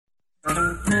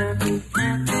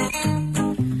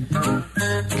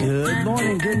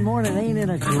morning. Ain't it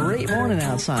a great morning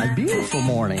outside? Beautiful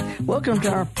morning. Welcome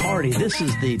to our party. This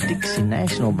is the Dixie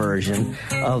National version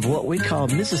of what we call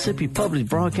Mississippi Public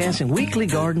Broadcasting Weekly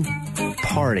Garden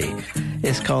Party.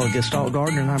 It's called Gestalt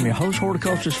Garden, and I'm your host,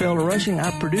 horticulturist Felder Rushing.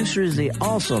 Our producer is the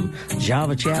awesome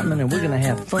Java Chapman, and we're going to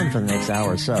have fun for the next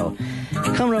hour or so.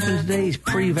 Coming up in today's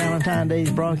pre-Valentine's Day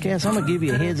broadcast, I'm going to give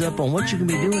you a heads up on what you can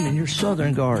be doing in your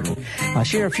southern garden. I'll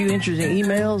share a few interesting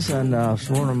emails and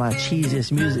one of my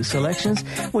cheesiest music selections,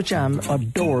 which I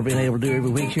adore being able to do every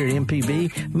week here at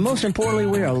MPB. But most importantly,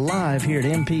 we are live here at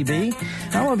MPB.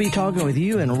 I'm going to be talking with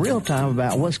you in real time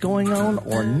about what's going on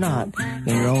or not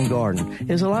in your own garden.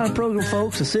 There's a lot of program,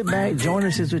 folks, so sit back, join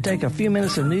us as we take a few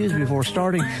minutes of news before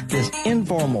starting this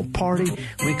informal party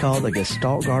we call the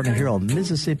Gestalt Garden here on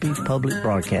Mississippi Public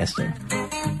Broadcasting.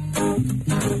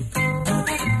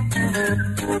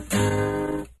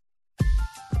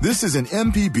 This is an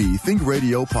MPB Think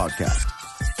Radio podcast.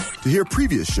 To hear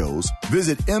previous shows,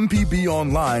 visit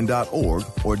mpbonline.org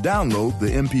or download the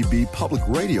MPB Public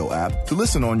Radio app to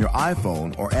listen on your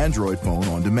iPhone or Android phone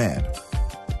on demand.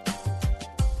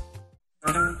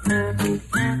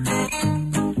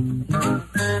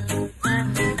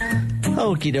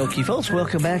 Okie dokie, folks.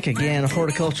 Welcome back again.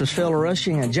 Horticulturist Felder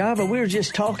Rushing and Java. We were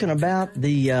just talking about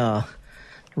the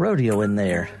rodeo in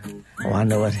there. Oh, I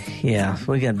know it. Yeah,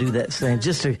 we're going to do that thing.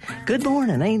 Just a good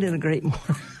morning. Ain't it a great morning?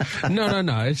 No.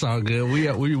 It's all good.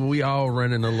 We all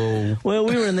running a little. Well,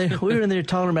 we were in there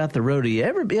talking about the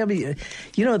rodeo.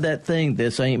 You know that thing,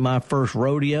 this ain't my first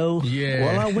rodeo? Yeah.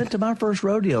 Well, I went to my first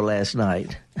rodeo last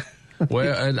night.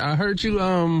 Well, and I heard you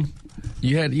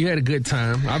you had a good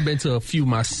time. I've been to a few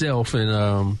myself,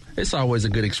 and it's always a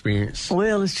good experience.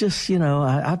 Well, it's just,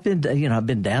 I've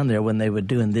been down there when they were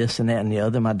doing this and that and the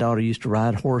other. My daughter used to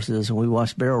ride horses, and we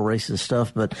watched barrel races and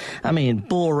stuff. But I mean,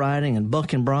 bull riding and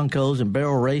bucking broncos and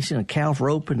barrel racing and calf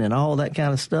roping and all that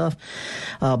kind of stuff.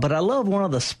 But I love one of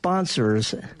the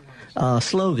sponsors'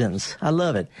 slogans. I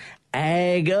love it.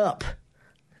 Ag up.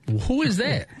 Who is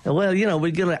that? Well,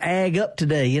 we're going to ag up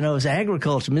today. It's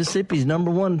agriculture. Mississippi's number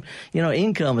one,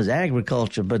 income is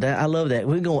agriculture. But I love that.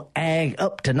 We're going to ag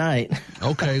up tonight.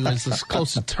 Okay, it's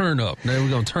close to turn up. Now we're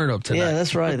going to turn up tonight. Yeah,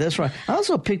 that's right. I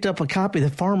also picked up a copy of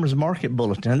the Farmers Market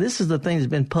Bulletin. And this is the thing that's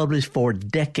been published for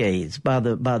decades by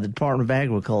the Department of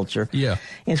Agriculture. Yeah.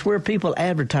 It's where people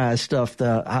advertise stuff.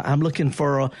 I'm looking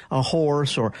for a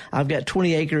horse, or I've got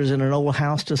 20 acres in an old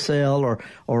house to sell,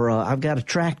 or I've got a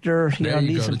tractor. There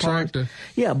you go. Some tractor.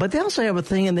 Yeah, but they also have a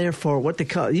thing in there for what they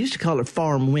used to call it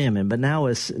farm women, but now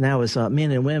it's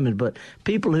men and women, but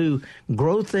people who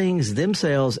grow things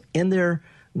themselves in their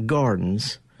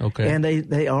gardens. Okay. And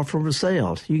they offer them for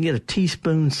sale. You can get a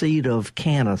teaspoon seed of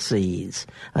canna seeds,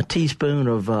 a teaspoon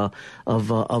of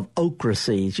okra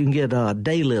seeds. You can get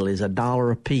daylilies,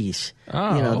 $1 a piece.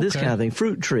 Oh, this kind of thing,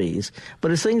 fruit trees.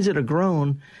 But it's things that are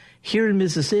grown here in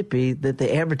Mississippi that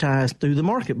they advertise through the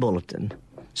market bulletin.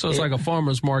 So it's like a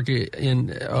farmer's market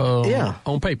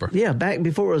on paper. Yeah, back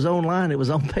before it was online, it was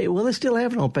on paper. Well, they still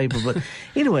have it on paper. But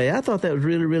anyway, I thought that was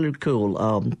really, really cool.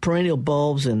 Perennial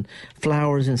bulbs and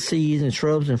flowers and seeds and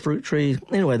shrubs and fruit trees.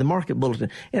 Anyway, the market bulletin.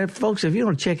 And folks, if you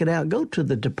want to check it out, go to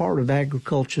the Department of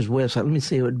Agriculture's website. Let me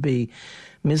see, it would be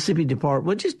Mississippi Department.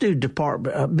 Well, just do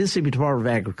Mississippi Department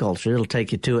of Agriculture. It'll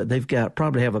take you to it. They've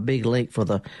probably have a big link for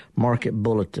the market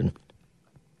bulletin.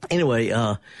 Anyway,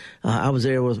 I was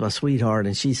there with my sweetheart,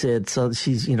 and she said, so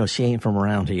she's, she ain't from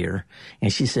around here.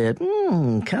 And she said,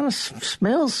 kind of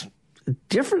smells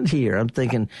different here. I'm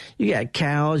thinking, you got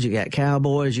cows, you got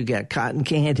cowboys, you got cotton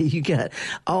candy, you got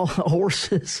all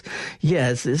horses.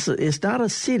 Yes, it's not a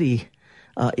city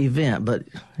event. But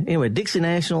anyway, Dixie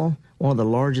National, one of the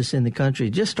largest in the country,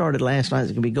 just started last night.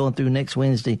 It's going to be going through next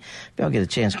Wednesday. If y'all get a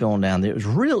chance going down there. It was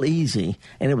real easy,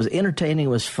 and it was entertaining. It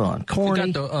was fun. Corny.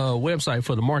 We got the website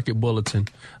for the market bulletin,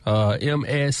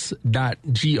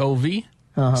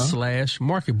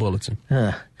 ms.gov/market bulletin.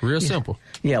 Real simple.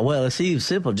 Yeah, well, it's even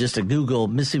simple just to Google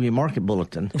Mississippi Market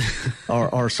Bulletin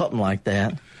or something like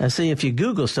that. And see, if you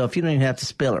Google stuff, you don't even have to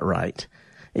spell it right.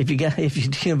 If you do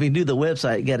the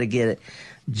website, you got to get it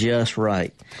just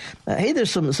right. Hey,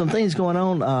 there's some things going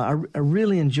on. I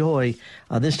really enjoy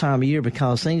this time of year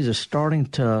because things are starting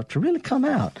to really come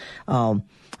out.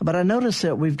 But I noticed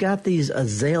that we've got these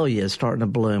azaleas starting to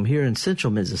bloom here in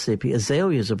central Mississippi.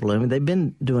 Azaleas are blooming. They've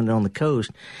been doing it on the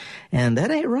coast. And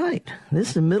that ain't right. This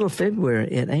is the middle of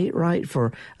February. It ain't right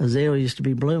for azaleas to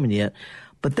be blooming yet.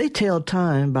 But they tell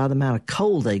time by the amount of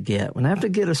cold they get. When they have to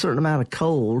get a certain amount of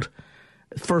cold,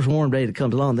 first warm day that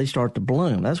comes along, they start to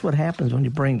bloom. That's what happens when you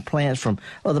bring plants from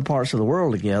other parts of the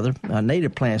world together.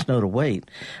 Native plants know to wait.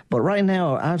 But right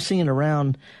now, I've seen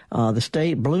around the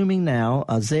state blooming now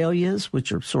azaleas,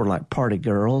 which are sort of like party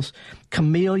girls,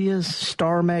 camellias,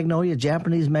 star magnolia,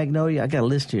 Japanese magnolia. I got a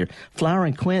list here.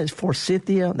 Flowering quince,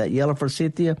 forsythia, that yellow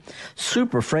forsythia,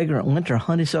 super fragrant winter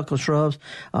honeysuckle shrubs,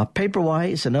 paper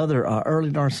whites and other early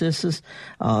narcissus,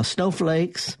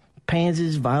 snowflakes,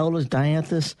 pansies, violas,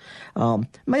 dianthus.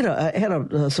 I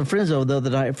had some friends over the other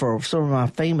night for some of my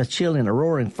famous chili and a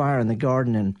roaring fire in the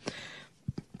garden and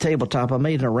tabletop. I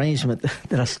made an arrangement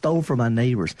that I stole from my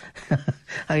neighbors.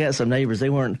 I got some neighbors. They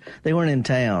weren't in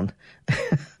town.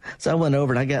 So I went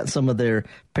over and I got some of their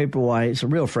paper whites,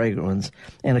 some real fragrant ones,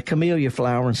 and a camellia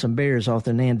flower and some berries off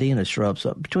the Nandina shrubs.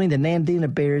 So between the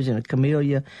Nandina berries and a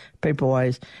camellia, paper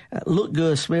whites, look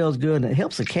good, smells good, and it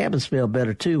helps the cabin smell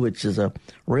better too, which is a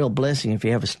real blessing if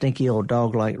you have a stinky old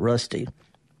dog like Rusty.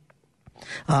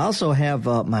 I also have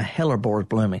my hellebores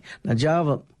blooming. Now,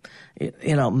 Java,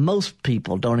 most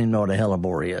people don't even know what a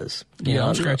hellebore is. Yeah,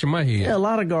 I'm scratching my head. Yeah, a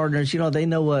lot of gardeners, they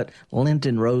know what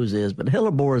Lenten rose is, but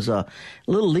hellebore is a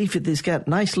little leafy that's got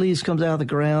nice leaves, comes out of the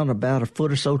ground about a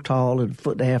foot or so tall and a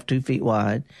foot and a half, 2 feet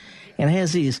wide, and it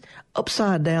has these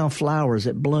upside-down flowers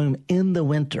that bloom in the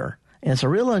winter. And it's a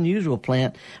real unusual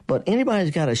plant, but anybody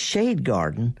who's got a shade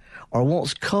garden or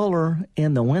wants color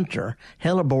in the winter,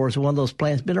 hellebore is one of those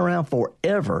plants, been around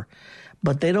forever,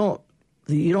 but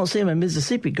you don't see them in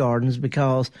Mississippi gardens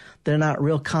because they're not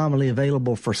real commonly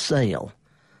available for sale.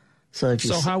 So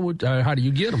how do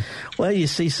you get them? Well, you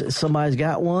see somebody's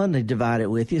got one, they divide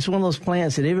it with you. It's one of those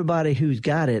plants that everybody who's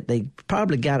got it, they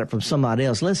probably got it from somebody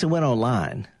else, unless it went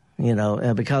online.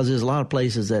 Because there's a lot of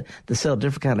places that sell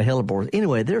different kind of hellebores.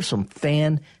 Anyway, there's some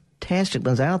fantastic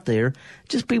ones out there.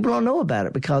 Just people don't know about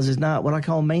it because it's not what I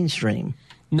call mainstream.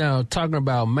 Now, talking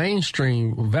about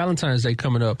mainstream, Valentine's Day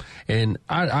coming up, and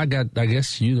I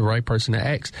guess you're the right person to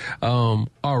ask.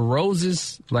 Are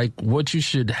roses like what you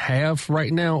should have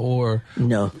right now, or?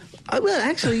 No. Well,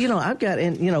 actually, I've got,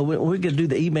 and, we're going to do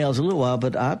the emails in a little while,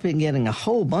 but I've been getting a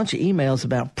whole bunch of emails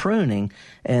about pruning,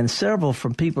 and several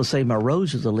from people say my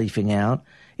roses are leafing out.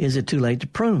 Is it too late to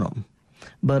prune them?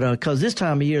 But because this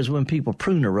time of year is when people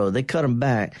prune a rose. They cut them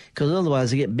back because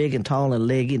otherwise they get big and tall and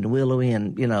leggy and willowy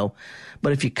and,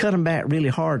 But if you cut them back really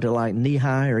hard to like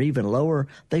knee-high or even lower,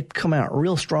 they come out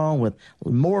real strong with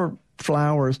more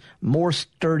flowers, more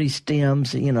sturdy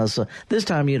stems, So this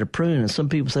time you had to prune, and some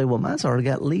people say, well, mine's already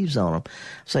got leaves on them.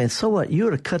 I'm saying, so what? You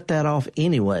would have cut that off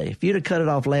anyway. If you'd have cut it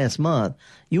off last month,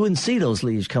 you wouldn't see those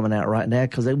leaves coming out right now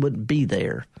because they wouldn't be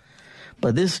there.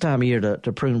 But this time of year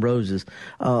to prune roses,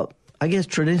 I guess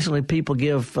traditionally people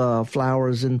give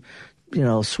flowers and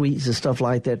sweets and stuff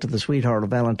like that to the sweetheart on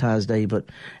Valentine's Day. But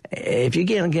if you're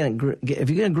going to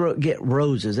get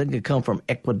roses, they could come from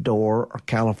Ecuador or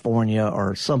California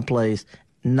or someplace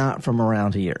not from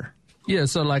around here. Yeah,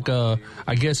 so like I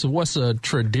guess what's a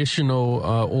traditional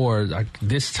or like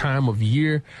this time of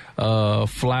year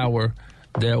flower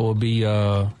that will be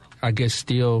I guess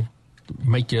still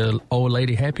make your old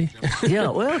lady happy?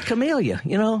 Yeah, well, camellia,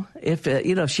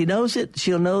 if she knows it,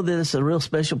 she'll know that it's a real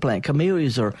special plant.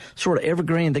 Camellias are sort of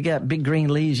evergreen. They got big green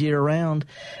leaves year round,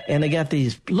 and they got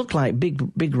these look like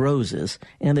big roses,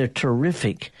 and they're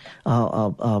terrific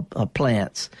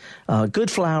plants.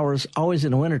 Good flowers, always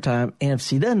in the wintertime, and if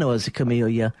she doesn't know it's a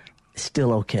camellia, it's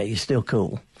still okay. It's still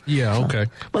cool. Yeah, okay.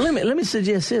 But let me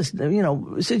suggest this.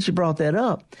 Since you brought that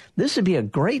up, this would be a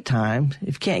great time.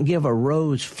 If you can't give a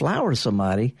rose flower to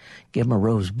somebody, give them a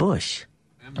rose bush.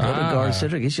 Go to garden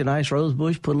center, get you a nice rose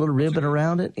bush, put a little ribbon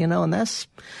around it, and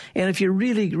if you're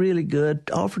really, really good,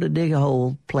 offer to dig a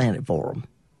hole, plant it for them.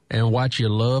 And watch your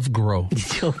love grow.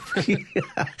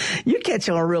 You catch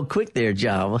on real quick there,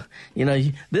 Java.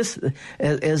 This,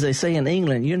 as they say in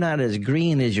England, you're not as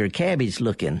green as your cabbage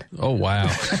looking. Oh, wow.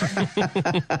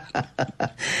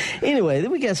 Anyway,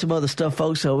 then we got some other stuff,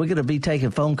 folks. So we're going to be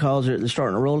taking phone calls. They're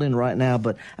starting to roll in right now.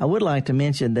 But I would like to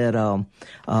mention that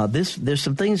there's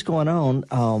some things going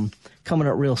on coming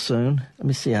up real soon. Let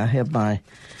me see. I have my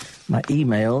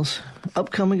emails.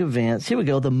 Upcoming events. Here we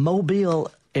go. The Mobile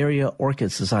Area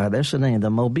Orchid Society. That's the name, the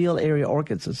Mobile Area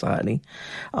Orchid Society.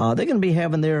 They're going to be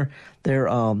having their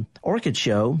orchid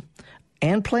show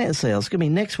and plant sales. It's going to be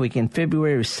next weekend,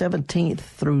 February 17th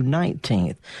through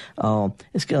 19th.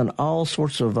 It's got all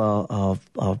sorts of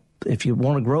if you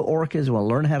want to grow orchids, want to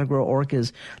learn how to grow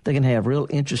orchids, they can have real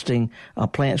interesting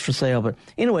plants for sale. But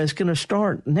anyway, it's going to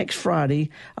start next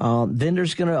Friday.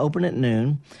 Vendors going to open at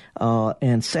noon.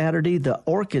 And Saturday, the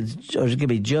orchids are going to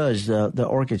be judged, the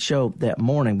orchid show that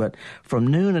morning. But from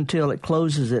noon until it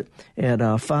closes at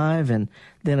 5, and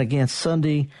Then again,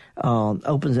 Sunday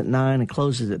opens at 9 and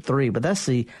closes at 3. But that's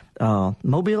the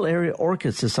Mobile Area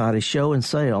Orchid Society show and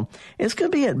sale. It's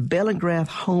going to be at Bellingrath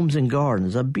Homes and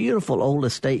Gardens, a beautiful old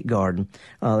estate garden.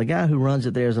 The guy who runs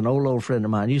it there is an old friend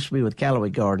of mine. Used to be with Callaway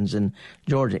Gardens in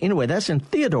Georgia. Anyway, that's in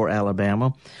Theodore,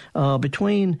 Alabama,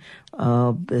 between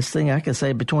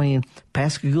between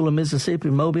Pascagoula, Mississippi,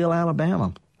 and Mobile,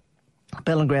 Alabama.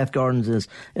 Bellingrath Gardens is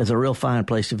a real fine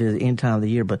place to visit any time of the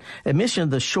year, but admission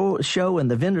to the show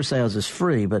and the vendor sales is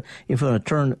free, but if you want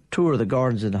to tour the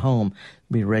gardens and the home,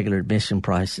 it'll be regular admission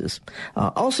prices.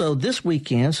 Also, this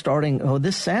weekend, starting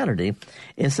this Saturday,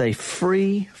 is a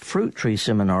free fruit tree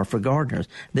seminar for gardeners.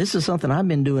 This is something I've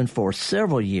been doing for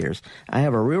several years. I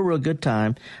have a real good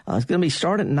time. It's going to be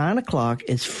starting at 9 o'clock.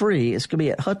 It's free. It's going to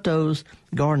be at Hutto's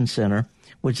Garden Center,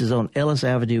 which is on Ellis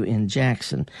Avenue in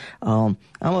Jackson.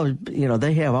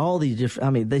 They have all these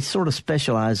different, they sort of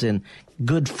specialize in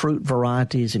good fruit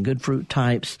varieties and good fruit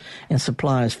types and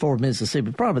supplies for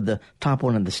Mississippi, probably the top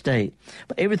one in the state.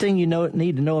 But everything you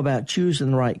need to know about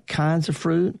choosing the right kinds of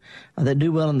fruit that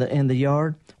do well in the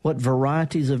yard, what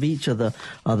varieties of each of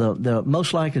the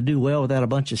most likely to do well without a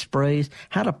bunch of sprays,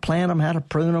 how to plant them, how to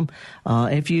prune them.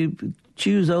 If you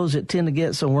choose those that tend to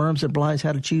get some worms and blights,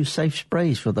 how to choose safe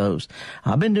sprays for those.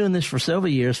 I've been doing this for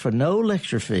several years for no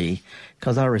lecture fee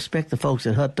because I respect the folks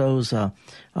at Hutto's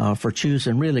for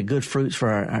choosing really good fruits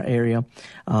for our area.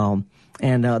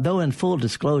 Though in full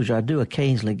disclosure, I do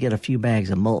occasionally get a few bags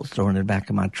of mulch thrown in the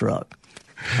back of my truck.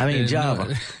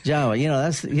 Java,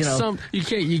 that's, you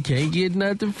can't get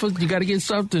nothing you got to get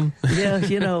something. Yeah,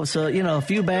 a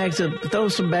few throw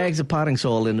some bags of potting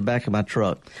soil in the back of my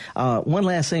truck. One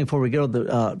last thing before we go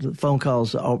to the phone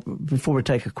calls, before we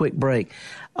take a quick break.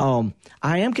 I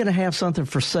am going to have something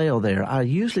for sale there. I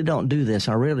usually don't do this.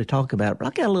 I rarely talk about it, but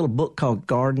I got a little book called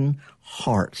Garden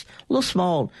Hearts, a little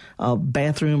small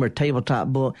bathroom or tabletop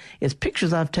book. It's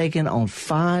pictures I've taken on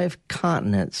 5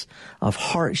 continents of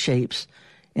heart shapes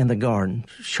in the garden.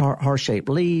 Heart-shaped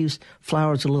leaves,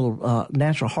 flowers with little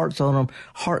natural hearts on them,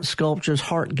 heart sculptures,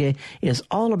 It's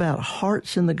all about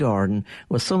hearts in the garden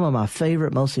with some of my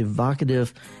favorite, most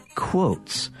evocative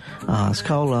quotes. It's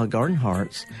called Garden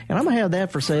Hearts. And I'm going to have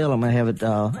that for sale. I'm going to have it,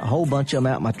 a whole bunch of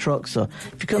them out in my truck. So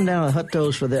if you come down to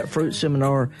Hutto's for that fruit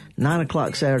seminar, 9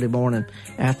 o'clock Saturday morning,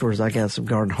 afterwards I got some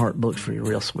Garden Heart books for your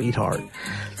real sweetheart.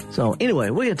 So anyway,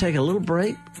 we're going to take a little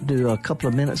break, do a couple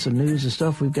of minutes of news and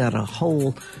stuff. We've got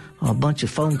a bunch of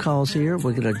phone calls here.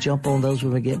 We're going to jump on those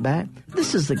when we get back.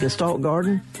 This is the Gestalt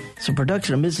Garden. It's a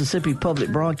production of Mississippi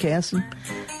Public Broadcasting.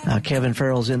 Kevin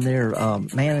Farrell's in there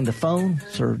manning the phone.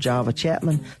 Sir Java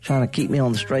Chapman trying to keep me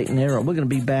on the straight and narrow. We're going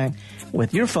to be back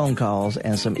with your phone calls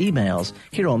and some emails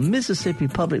here on Mississippi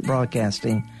Public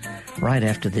Broadcasting right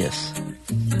after this.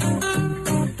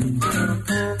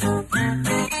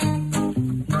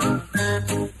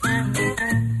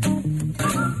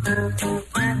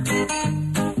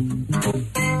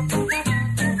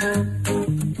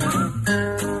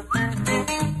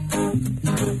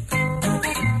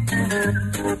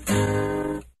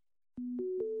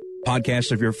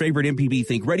 Podcasts of your favorite MPB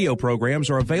Think Radio programs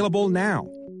are available now.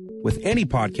 With any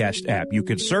podcast app, you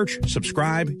can search,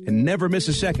 subscribe, and never miss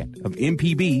a second of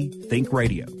MPB Think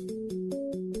Radio.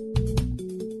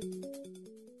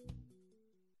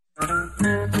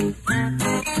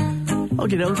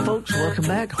 Okay, folks, welcome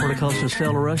back. Horticulturist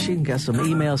Fellow Rushing. Got some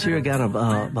emails here. Got a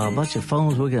bunch of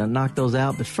phones. We're going to knock those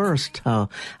out. But first, I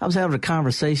was having a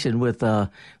conversation with my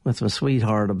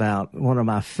sweetheart about one of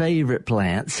my favorite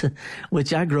plants,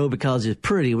 which I grow because it's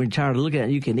pretty. When you're tired of looking at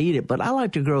it, you can eat it. But I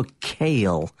like to grow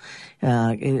kale.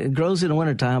 It grows in the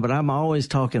wintertime, but I'm always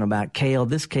talking about kale,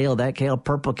 this kale, that kale,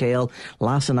 purple kale,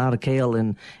 lacinato kale.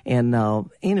 And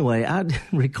anyway, I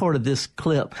recorded this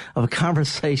clip of a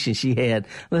conversation she had.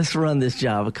 Let's run this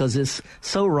job because it's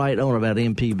so right on about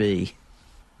MPB.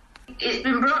 It's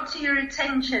been brought to your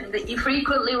attention that you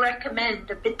frequently recommend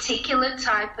a particular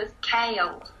type of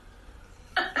kale.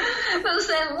 They'll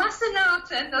say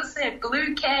lacinato and they'll say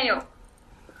blue kale.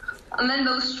 And then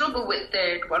they'll struggle with the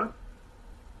third one.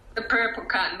 The purple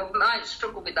kind, they might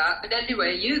struggle with that. But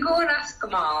anyway, you go and ask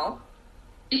them all.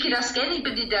 You can ask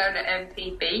anybody down at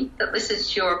MPB that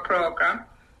listens to your programme.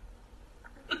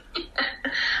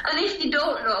 And if they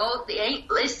don't know, they ain't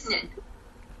listening.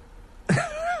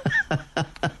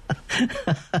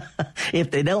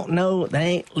 If they don't know, they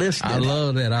ain't listening. I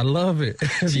love that. I love it.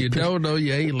 If you don't know,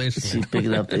 you ain't listening. She's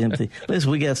picking up the empty. Listen,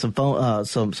 we got some phone,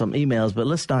 some emails, but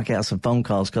let's knock out some phone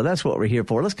calls because that's what we're here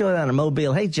for. Let's go down to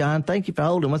Mobile. Hey, John, thank you for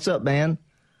holding. What's up, man?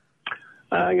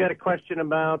 I got a question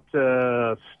about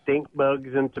stink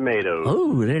bugs in tomatoes.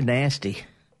 Oh, they're nasty.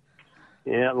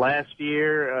 Yeah, last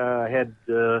year I had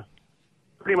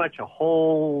pretty much a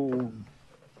whole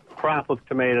crop of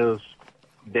tomatoes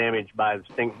damaged by the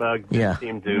stink bug. Yeah.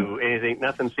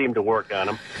 Nothing seemed to work on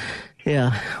them.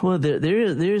 Yeah, well, there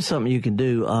is something you can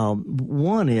do.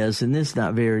 One is, and this is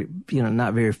not very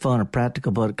fun or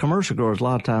practical, but commercial growers a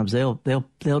lot of times they'll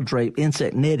drape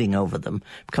insect netting over them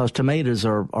because tomatoes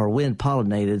are wind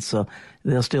pollinated, so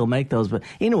they'll still make those. But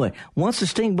anyway, once the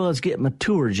stink bugs get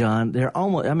mature, John, they're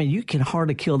almost, you can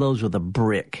hardly kill those with a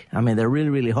brick. They're really,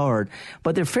 really hard,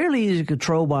 but they're fairly easy to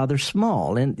control while they're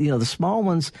small. And, the small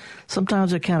ones, sometimes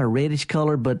they're kind of reddish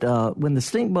colored, but when the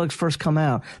stink bugs first come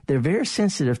out, they're very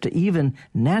sensitive to even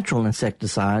natural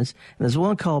insecticides. And there's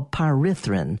one called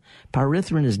pyrethrin.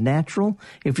 Pyrethrin is natural.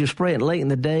 If you spray it late in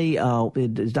the day,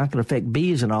 it's not going to affect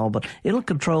bees and all, but it'll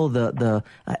control the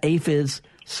aphids,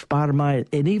 spider mite,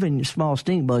 and even small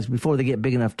stink bugs before they get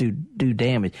big enough to do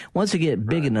damage. Once they get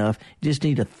big enough, you just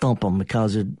need to thump them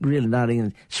because there's really not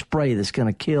any spray that's going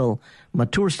to kill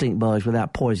mature stink bugs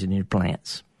without poisoning your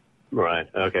plants. Right.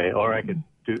 Okay. Or I could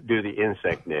do the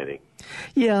insect netting.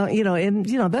 Yeah,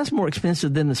 that's more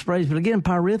expensive than the sprays. But again,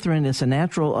 pyrethrin is a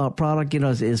natural product.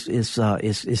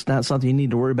 It's not something you need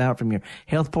to worry about from your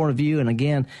health point of view. And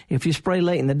again, if you spray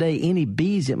late in the day, any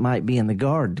bees that might be in the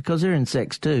garden, because they're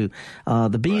insects too,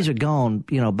 the bees are gone,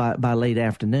 by late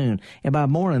afternoon. And by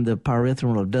morning, the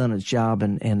pyrethrin will have done its job.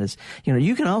 And it's,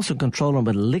 you can also control them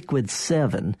with liquid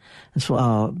 7.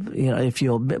 So, if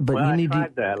you'll, but you need I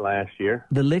tried that last year.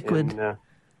 The liquid.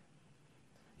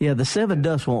 Yeah, the 7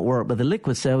 dust won't work, but the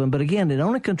liquid 7. But again, it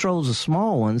only controls the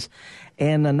small ones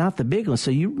and not the big ones. So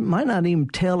you might not even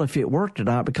tell if it worked or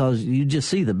not because you just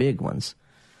see the big ones.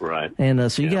 Right.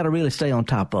 And so you got to really stay on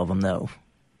top of them, though.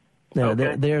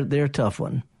 They're a tough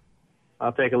one.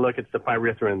 I'll take a look at the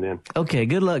pyrethrin then. Okay,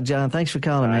 good luck, John. Thanks for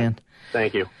calling, man.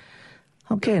 Thank you.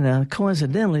 Okay, now,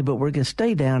 coincidentally, but we're going to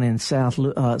stay down in South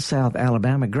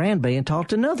Alabama, Grand Bay, and talk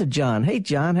to another John. Hey,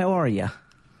 John, how are you?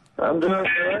 I'm doing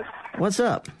good. What's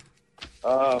up?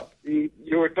 You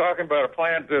were talking about a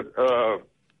plant that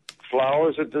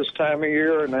flowers at this time of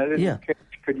year, and I didn't catch.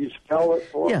 Could you spell it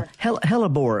for me? Yeah,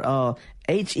 hellebore.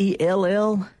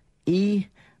 HELLEBORE.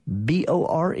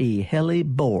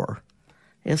 Hellebore.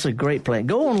 It's a great plant.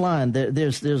 Go online.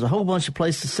 There's a whole bunch of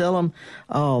places to sell them.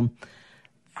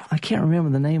 I can't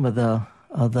remember the name of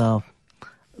the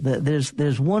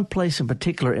there's one place in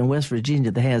particular in West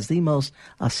Virginia that has the most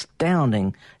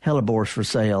astounding hellebores for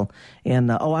sale.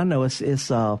 And I know it's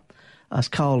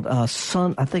called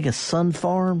Sun. I think it's Sun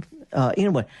Farm.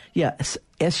 Anyway, yeah,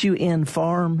 SUN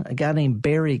Farm. A guy named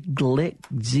Barry Glick,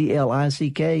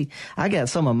 GLICK. I got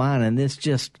some of mine, and it's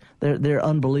just they're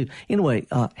unbelievable. Anyway,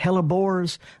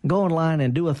 hellebores. Go online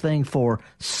and do a thing for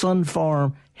Sun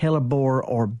Farm, hellebore,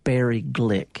 or Barry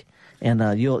Glick.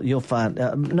 And you'll find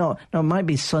no, it might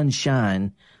be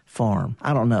Sunshine Farm.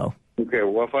 I don't know. Okay,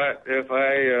 well if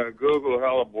I Google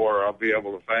hellebore, I'll be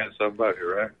able to find somebody,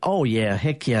 right? Oh yeah,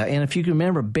 heck yeah! And if you can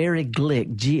remember Barry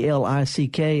Glick,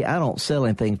 GLICK, I don't sell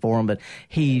anything for him, but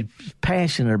he's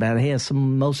passionate about it. He has some of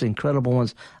the most incredible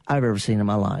ones I've ever seen in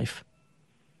my life.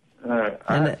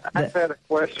 I've had a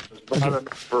question about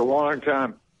it for a long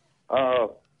time.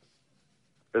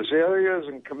 Azaleas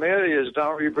and camellias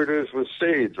don't reproduce with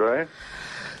seeds, right?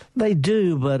 They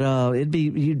do, but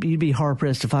you'd be hard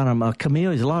pressed to find them.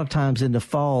 Camellias, a lot of times in the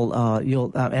fall,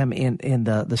 in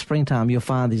the springtime, you'll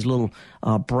find these little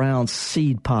brown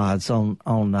seed pods on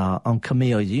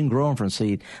camellias. You can grow them from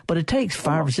seed, but it takes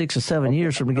 5 or 6 or 7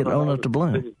 years for them to get old enough to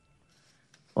bloom.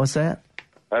 What's that?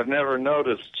 I've never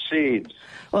noticed seeds.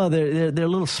 Well, they're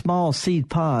little small seed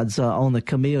pods on the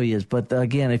camellias, but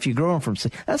again, if you grow them from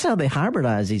seed, that's how they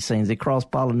hybridize these things. They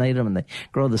cross-pollinate them and they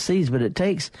grow the seeds, but it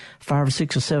takes 5 or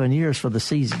 6 or 7 years for the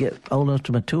seeds to get old enough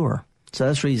to mature. So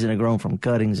that's the reason they're grown from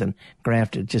cuttings and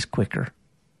grafted just quicker.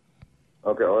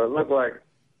 Okay, well, it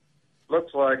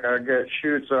looks like I get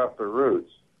shoots off the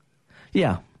roots.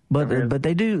 Yeah. But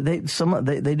they do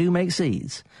make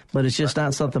seeds, but it's just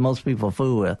not something most people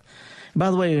fool with. By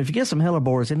the way, if you get some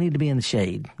hellebores, they need to be in the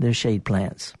shade. They're shade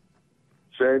plants.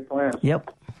 Shade plants? Yep.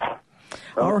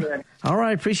 Okay. All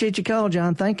right. Appreciate your call,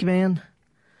 John. Thank you, man.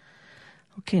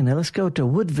 Okay, now let's go to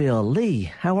Woodville. Lee,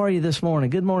 how are you this morning?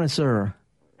 Good morning, sir.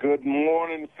 Good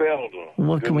morning, Felder.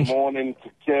 Good morning to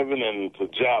Kevin and to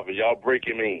Java. Y'all break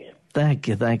him in. Thank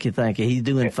you. He's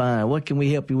doing fine. What can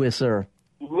we help you with, sir?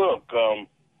 Look,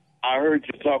 I heard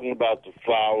you talking about the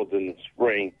flowers in the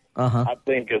spring. Uh-huh. I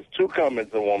think there's 2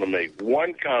 comments I want to make.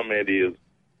 One comment is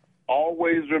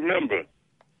always remember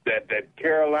that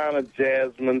Carolina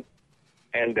jasmine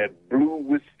and that blue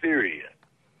wisteria,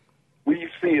 we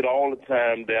see it all the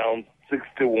time down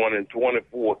 61 and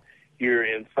 24 here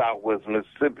in southwest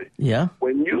Mississippi. Yeah.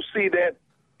 When you see that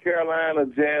Carolina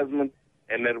jasmine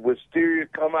and that wisteria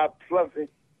come out fluffy,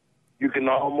 you can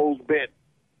almost bet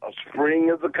a spring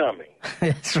is a-coming.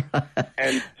 That's right.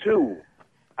 And 2,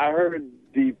 I heard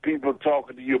the people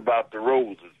talking to you about the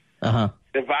roses. Uh-huh.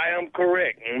 If I am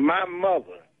correct, my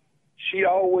mother, she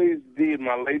always did,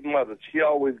 my late mother, she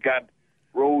always got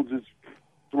roses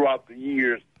throughout the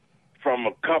years from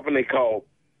a company called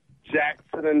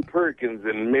Jackson and Perkins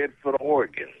in Medford,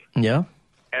 Oregon. Yeah.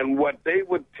 And what they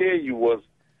would tell you was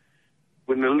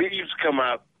when the leaves come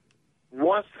out,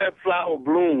 once that flower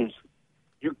blooms,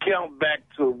 you count back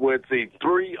to where it's a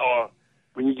 3, or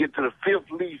when you get to the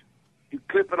 5th leaf, you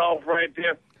clip it off right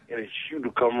there, and a shoot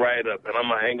will come right up. And I'm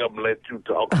going to hang up and let you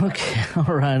talk. Okay,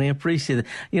 all right, I appreciate it.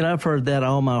 You know, I've heard that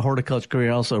all my horticulture career,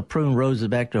 also prune roses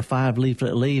back to a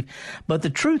 5-leaflet leaf. But the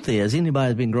truth is, anybody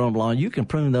who's been growing lawn, you can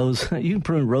prune those, you can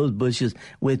prune rose bushes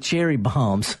with cherry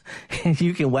bombs.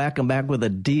 You can whack them back with a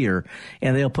deer,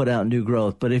 and they'll put out new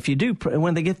growth. But if you do,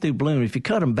 when they get through bloom, if you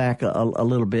cut them back a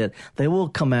little bit, they will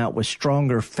come out with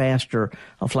stronger, faster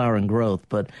flowering growth.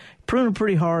 But prune them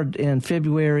pretty hard in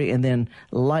February and then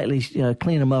lightly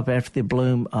clean them up after they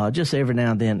bloom just every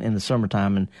now and then in the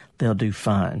summertime, and they'll do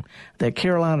fine. That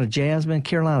Carolina jasmine,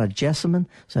 Carolina jessamine,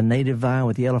 it's a native vine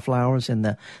with yellow flowers,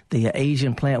 and the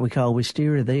Asian plant we call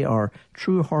wisteria, they are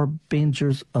true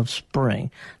harbingers of spring.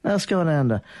 Now let's go down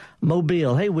to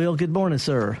Mobile. Hey, Will, good morning,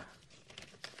 sir.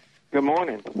 Good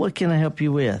morning. What can I help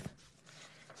you with?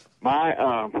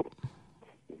 My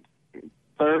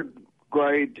 3rd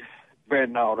grade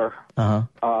granddaughter,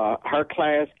 her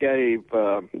class gave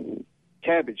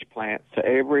cabbage plants to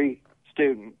every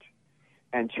student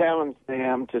and challenged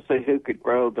them to see who could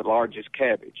grow the largest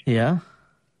cabbage. Yeah.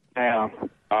 Now,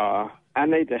 I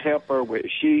need to help her with,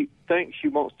 she thinks she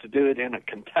wants to do it in a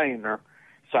container,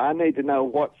 so I need to know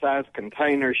what size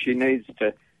container she needs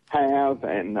to have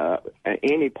and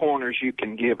any pointers you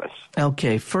can give us.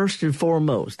 Okay, first and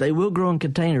foremost, they will grow in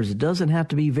containers. It doesn't have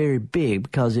to be very big,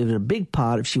 because if it's a big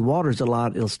pot, if she waters a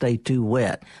lot, it'll stay too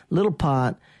wet. Little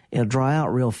pot, it'll dry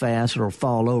out real fast, or it'll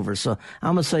fall over. So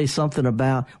I'm going to say something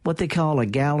about what they call a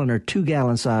gallon or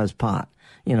 2-gallon size pot.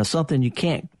 You know, something you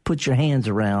can't put your hands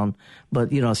around,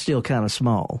 but, you know, still kind of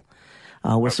small.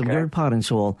 With some good potting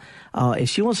soil. If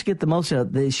she wants to get the most out,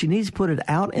 she needs to put it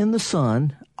out in the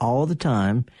sun all the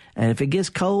time. And if it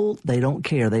gets cold, they don't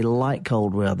care. They like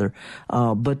cold weather.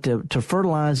 But to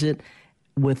fertilize it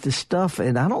with the stuff,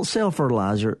 and I don't sell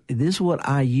fertilizer. This is what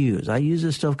I use. I use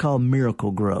this stuff called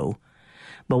Miracle Grow.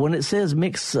 But when it says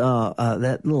mix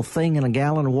that little thing in a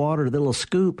gallon of water, the little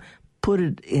scoop, put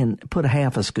a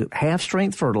half a scoop, half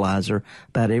strength fertilizer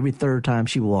about every 3rd time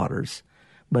she waters.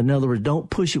 But in other words, don't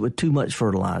push it with too much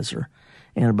fertilizer.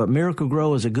 But Miracle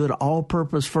Grow is a good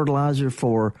all-purpose fertilizer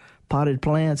for potted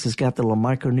plants. It's got the little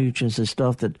micronutrients and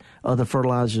stuff that other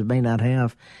fertilizers may not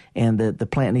have, and the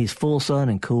plant needs full sun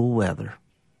and cool weather.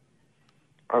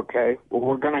 Okay. Well,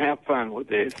 we're going to have fun with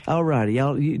this. All righty.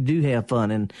 You do have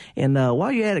fun. And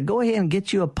while you're at it, go ahead and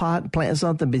get you a pot and plant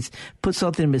something, put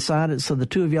something beside it so the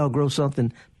two of y'all grow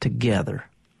something together.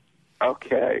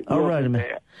 Okay. All right,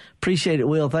 man. Appreciate it,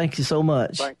 Will. Thank you so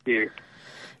much. Thank you.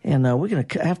 And we're going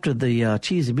to, after the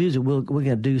cheesy music, we're going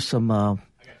to do some of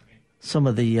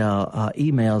the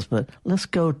emails. But let's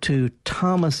go to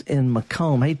Thomas in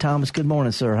Macomb. Hey, Thomas. Good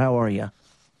morning, sir. How are you?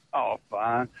 Oh,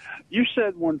 fine. You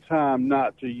said one time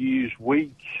not to use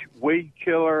weed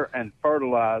killer and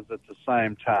fertilize at the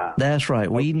same time. That's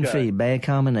right. Weed and feed, bad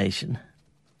combination.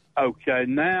 Okay,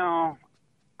 now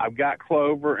I've got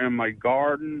clover in my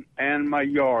garden and my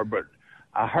yard, but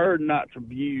I heard not to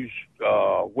use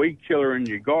weed killer in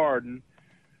your garden.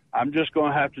 I'm just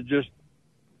going to have to just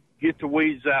get the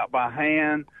weeds out by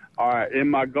hand. All right, in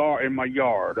my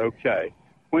yard. Okay.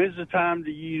 When's the time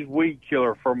to use weed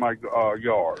killer for my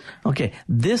yard? Okay,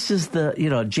 this is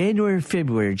January,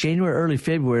 early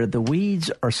February. The weeds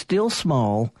are still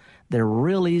small. They're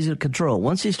real easy to control.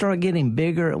 Once they start getting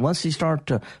bigger, once they start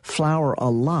to flower a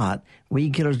lot,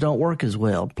 weed killers don't work as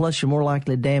well. Plus, you're more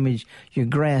likely to damage your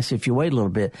grass if you wait a little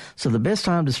bit. So the best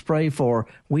time to spray for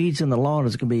weeds in the lawn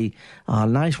is going to be a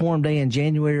nice warm day in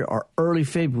January or early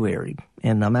February.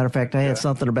 And a matter of fact, I had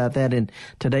something about that in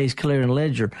today's Clarion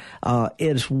Ledger.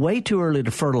 It's way too early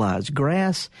to fertilize.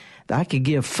 Grass, I could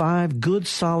give 5 good,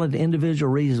 solid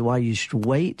individual reasons why you should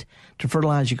wait to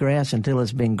fertilize your grass until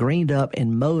it's been greened up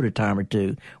and mowed a time or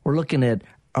two. We're looking at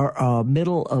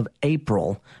middle of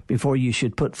April before you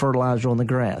should put fertilizer on the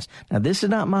grass. Now, this is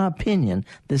not my opinion.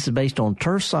 This is based on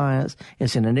turf science.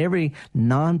 It's in every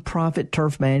nonprofit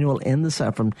turf manual in the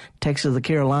South, from Texas to the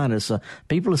Carolinas. So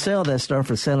people who sell that stuff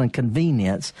are selling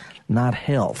convenience, not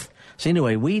health. So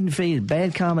anyway, weed and feed,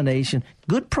 bad combination,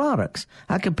 good products.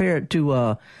 I compare it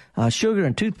to sugar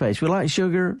and toothpaste. We like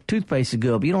sugar, toothpaste is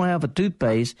good, but you don't have a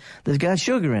toothpaste that's got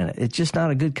sugar in it. It's just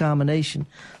not a good combination.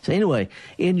 So anyway,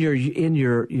 in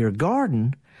your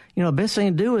garden, you know, the best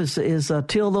thing to do is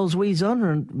till those weeds under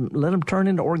and let them turn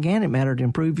into organic matter to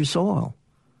improve your soil.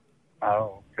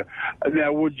 Oh, okay.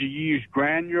 Now, would you use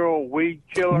granule weed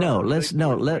killer?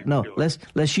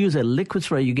 Let's use a liquid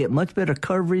spray. You get much better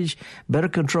coverage, better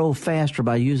control faster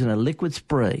by using a liquid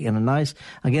spray. And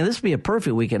again, this would be a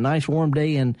perfect week, a nice warm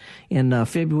day in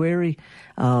February.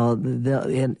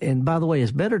 And by the way,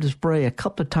 it's better to spray a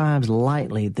couple of times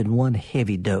lightly than one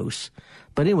heavy dose.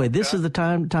 But anyway, this is the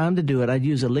time to do it. I'd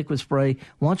use a liquid spray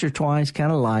once or twice,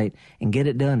 kind of light, and get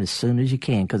it done as soon as you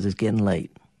can because it's getting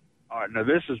late. All right. Now,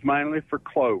 this is mainly for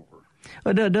clover.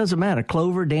 It doesn't matter.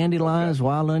 Clover, dandelions,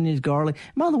 wild onions, garlic.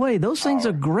 By the way, those things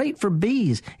are great for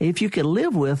bees. If you can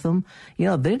live with them, you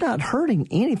know, they're not hurting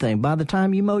anything. By the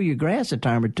time you mow your grass a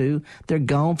time or two, they're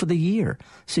gone for the year.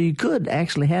 So you could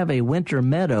actually have a winter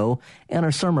meadow and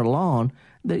a summer lawn.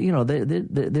 You know,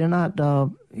 they're not,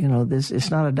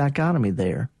 it's not a dichotomy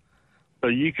there. So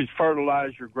you could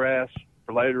fertilize your grass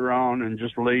for later on and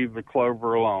just leave the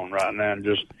clover alone right now and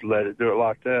just let it do it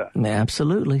like that.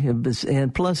 Absolutely.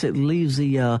 And plus it leaves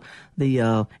the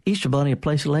Easter Bunny a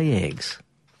place to lay eggs.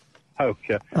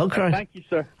 Okay. Thank you,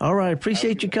 sir. All right.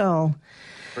 Appreciate your call.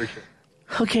 Appreciate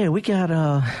it. Okay. We got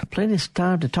plenty of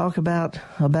time to talk about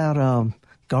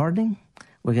gardening.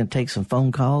 We're going to take some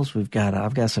phone calls. I've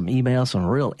got some emails, some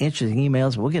real interesting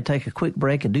emails. We're going to take a quick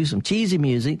break and do some cheesy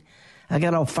music. I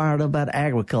got all fired up about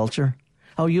agriculture.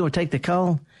 Oh, you want to take the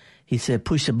call? He said,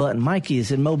 push the button. Mikey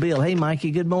is in Mobile. Hey, Mikey,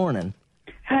 good morning.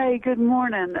 Hey, good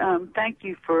morning. Thank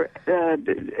you for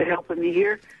helping me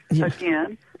here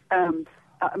again.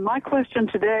 My question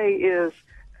today is,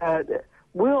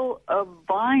 will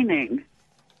vining,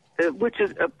 which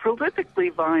is a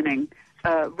prolifically vining,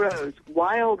 rose,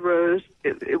 wild rose.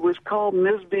 It was called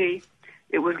Ms. B.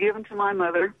 It was given to my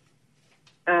mother,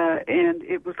 and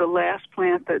it was the last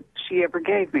plant that she ever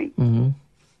gave me. Mm-hmm.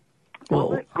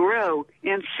 Will it grow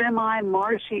in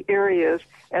semi-marshy areas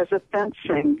as a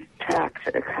fencing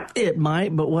tactic? It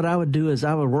might, but what I would do is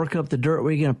I would work up the dirt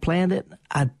where you're going to plant it.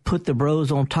 I'd put the rows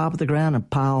on top of the ground and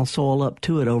pile soil up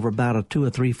to it over about a 2 or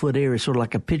 3 foot area, sort of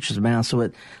like a pitcher's mound,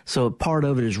 so part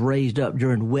of it is raised up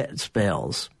during wet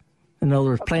spells. In other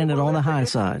words, planted on the high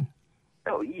side.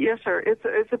 Oh, yes, sir.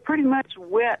 It's a pretty much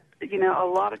wet, a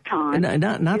lot of time. At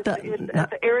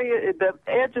the area, the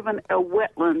edge of a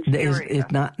wetlands area.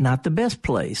 It's not the best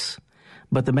place.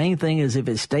 But the main thing is if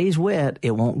it stays wet,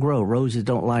 it won't grow. Roses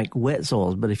don't like wet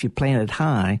soils. But if you plant it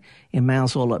high and mound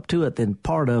soil up to it, then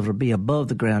part of it will be above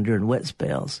the ground during wet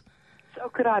spells. So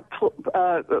could I put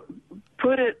a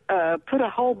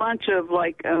whole bunch of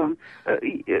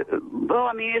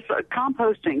it's a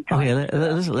composting. Okay,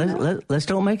 let's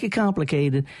don't make it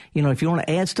complicated. If you want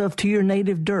to add stuff to your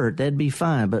native dirt, that'd be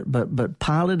fine. But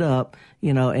pile it up,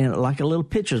 and like a little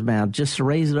pitcher's mound, just to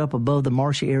raise it up above the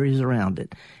marshy areas around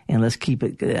it, and let's keep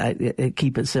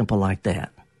it simple like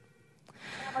that. I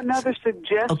have another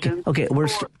suggestion. Okay, we're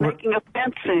making a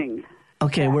fencing.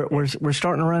 Okay, we're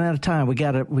starting to run out of time. We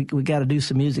gotta do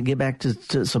some music. Get back to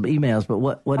some emails. But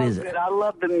what is it? Good. I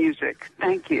love the music.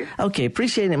 Thank you. Okay,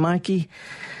 appreciate it, Mikey.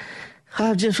 I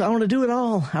want to do it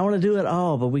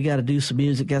all. But we got to do some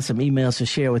music. Got some emails to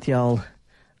share with y'all.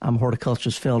 I'm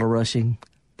horticulturist Felder Rushing.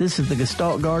 This is the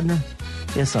Gestalt Gardener.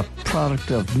 It's a product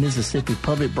of Mississippi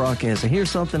Public Broadcasting. Here's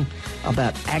something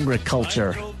about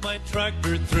agriculture. I drove my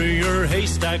tractor through your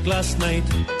haystack last night.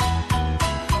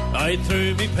 I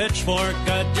threw me pitchfork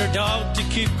at your dog to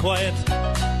keep quiet.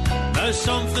 Now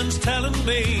something's telling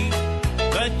me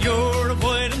that you're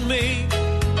avoiding me.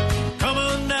 Come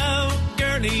on now,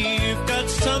 Gurney, you've got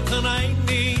something I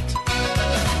need.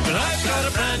 But I've got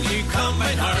a brand new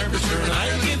combine harvester and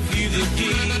I'll give you the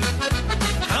key.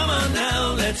 Come on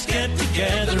now, let's get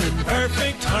together in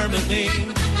perfect harmony.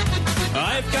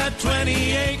 I've got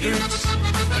 20 acres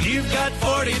and you've got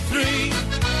 43.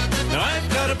 Now I've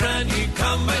got a brand new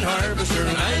combine harvester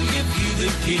and I'll give you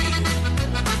the key.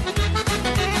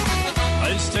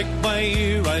 I'll stick by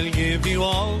you, I'll give you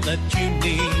all that you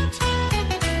need.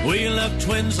 We'll have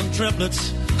twins and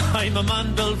triplets, I'm a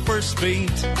man built for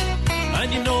speed.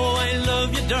 And you know I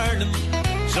love you, darling,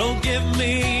 so give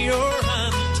me your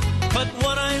hand. But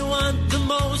what I want the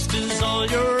most is all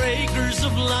your acres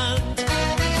of land.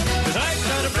 'Cause I've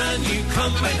got a brand new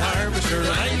combine harvester and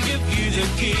I'll give you the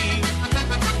key.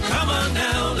 Come on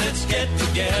now, let's get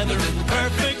together in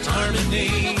perfect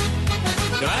harmony.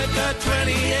 I've got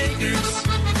 20 acres,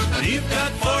 and you've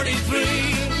got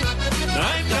 43.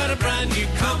 I've got a brand brand new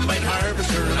combine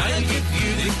harvester and I'll give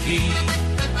you the key.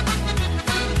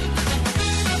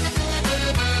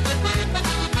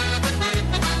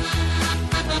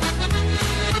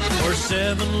 For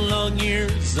 7 long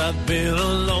years I've been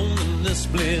alone in this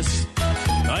bliss.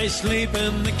 I sleep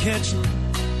in the kitchen,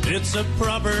 it's a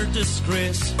proper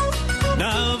disgrace.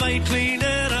 Now if I clean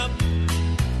it up,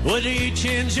 would you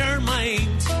change your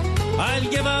mind? I'll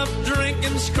give up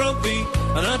drinking scrumpy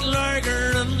and not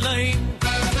lager and lime.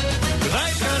 But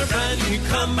I've got a brand new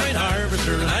combine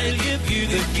harvester and I'll give you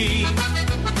the key.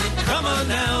 Come on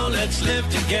now, let's live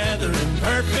together in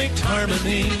perfect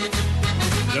harmony.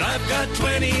 But I've got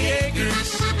 20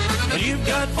 acres and you've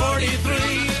got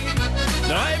 43.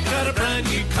 Now I've got a brand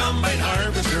new combine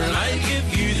harvester and I'll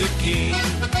give you the key.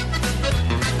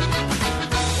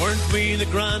 Weren't we the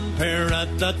grandpair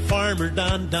at that Farmer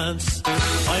Dan dance?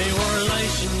 I wore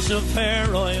license of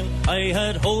hair oil, I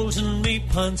had holes in me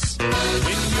pants. In your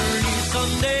new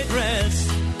Sunday dress,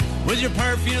 with your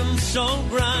perfume so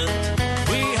grand,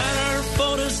 we had our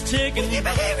photos taken,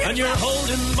 and you're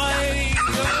holding my...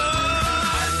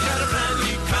 I've got a brand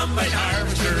new combine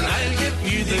harvester, and I'll give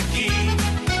you the key.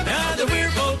 Now that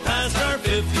we're both past our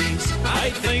 50s, I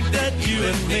think that you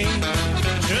and me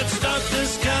should stop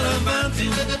this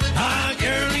gallivanting. Ah,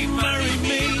 girlie, marry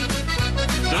me.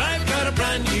 I've got a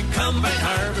brand new combine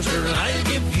harvester and I'll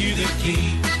give you the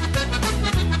key.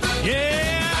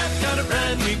 Yeah, I've got a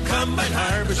brand new combine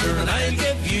harvester and I'll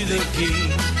give you the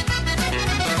key.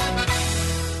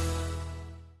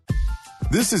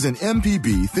 This is an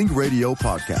MPB Think Radio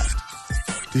podcast.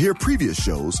 To hear previous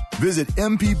shows, visit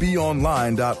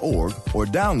mpbonline.org or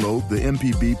download the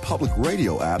MPB Public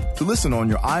Radio app to listen on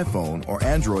your iPhone or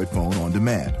Android phone on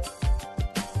demand.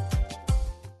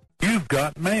 You've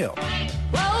got mail.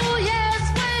 Oh, yes,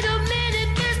 wait a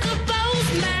minute, Mr.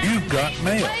 Postman. You've got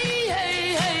mail.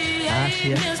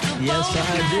 Yes,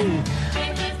 I do.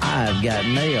 I've got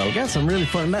mail. Got some really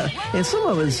fun mail. And some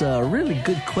of it's really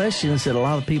good questions that a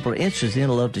lot of people are interested in.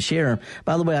 I love to share them.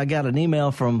 By the way, I got an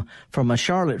email from a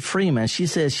Charlotte Freeman. She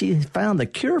says she found the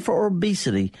cure for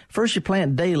obesity. First you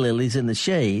plant daylilies in the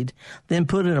shade, then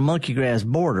put in a monkey grass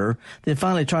border, then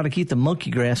finally try to keep the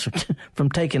monkey grass from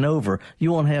taking over.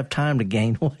 You won't have time to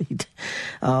gain weight.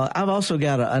 I've also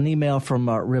got an email from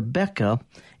Rebecca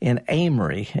in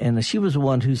Amory, and she was the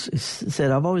one who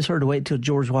said, I've always heard to wait till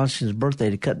George Washington's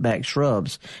birthday to cut back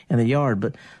shrubs in the yard,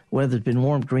 but weather's been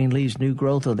warm, green leaves, new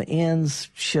growth on the ends.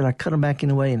 Should I cut them back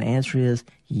anyway? And the answer is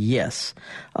yes.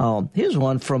 Here's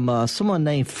one from someone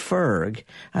named Ferg.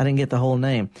 I didn't get the whole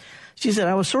name. She said,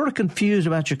 I was sort of confused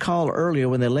about your call earlier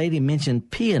when the lady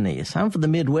mentioned peonies. I'm from the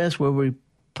Midwest where we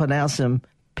pronounce them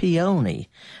peony.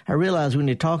 I realize when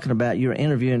you're talking about you're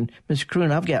interviewing Mr.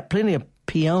 Croon, I've got plenty of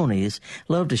peonies.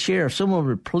 Love to share. If someone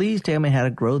would please tell me how to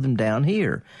grow them down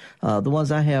here. The ones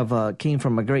I have came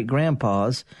from my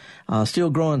great-grandpa's, still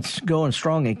going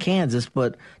strong in Kansas,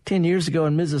 but 10 years ago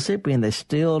in Mississippi, and they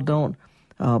still don't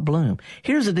bloom.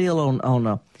 Here's the deal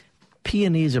on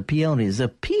peonies or peonies. The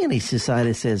Peony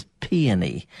Society says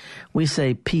peony. We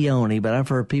say peony, but I've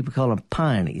heard people call them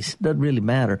peonies. Doesn't really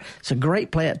matter. It's a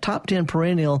great plant, top 10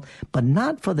 perennial, but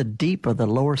not for the deep or the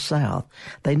lower south.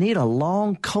 They need a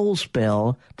long cold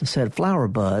spell to set flower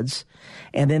buds,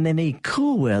 and then they need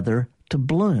cool weather to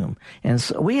bloom. And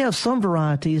so we have some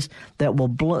varieties that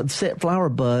will set flower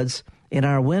buds in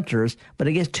our winters, but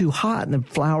it gets too hot and the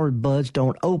flower buds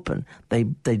don't open.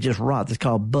 They just rot. It's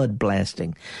called bud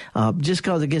blasting. Just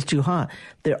because it gets too hot.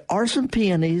 There are some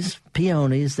peonies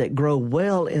that grow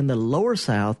well in the lower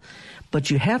south,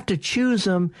 but you have to choose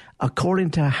them according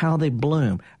to how they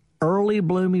bloom. Early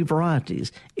blooming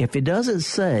varieties. If it doesn't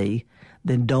say,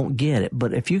 then don't get it.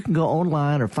 But if you can go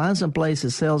online or find some place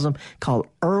that sells them called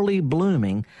early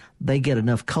blooming, they get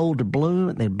enough cold to bloom,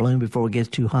 and they bloom before it gets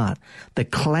too hot. The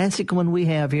classic one we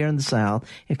have here in the South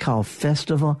is called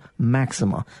Festiva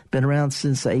Maxima. Been around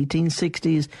since the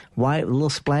 1860s, white with a little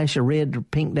splash of red or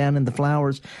pink down in the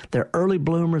flowers. They're early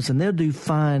bloomers, and they'll do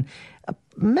fine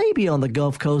maybe on the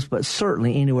Gulf Coast, but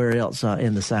certainly anywhere else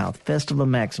in the South. Festiva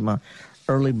Maxima,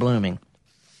 early blooming.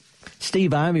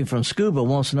 Steve Ivey from Scuba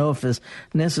wants to know if it's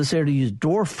necessary to use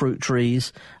dwarf fruit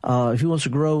trees, if he wants to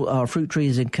grow fruit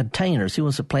trees in containers. He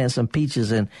wants to plant some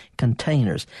peaches in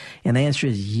containers. And the answer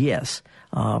is yes.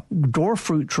 Dwarf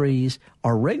fruit trees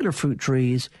are regular fruit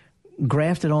trees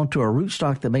grafted onto a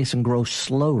rootstock that makes them grow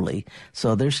slowly.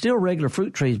 So they're still regular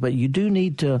fruit trees, but you do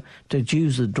need to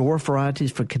choose the dwarf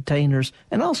varieties for containers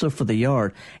and also for the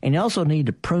yard. And you also need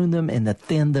to prune them and to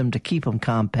thin them to keep them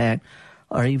compact,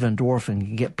 or even dwarfing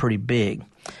can get pretty big.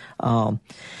 Let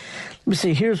me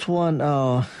see. Here's one.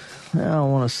 I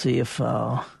want to see if...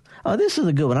 This is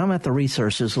a good one. I'm going to have to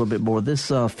research this a little bit more. This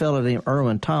fellow named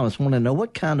Erwin Thomas wanted to know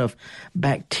what kind of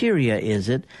bacteria is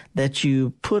it that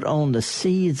you put on the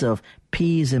seeds of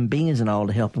peas and beans and all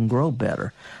to help them grow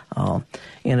better. And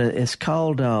it's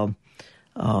called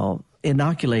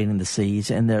inoculating the seeds,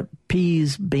 and the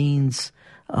peas, beans,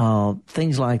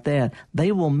 things like that,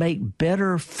 they will make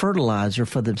better fertilizer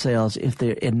for themselves if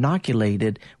they're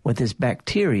inoculated with this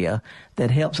bacteria that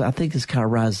helps. I think it's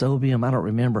called rhizobium. I don't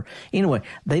remember. Anyway,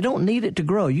 they don't need it to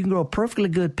grow. You can grow perfectly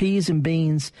good peas and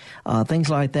beans, things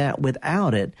like that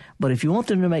without it. But if you want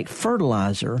them to make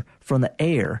fertilizer from the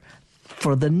air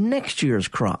for the next year's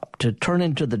crop to turn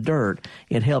into the dirt,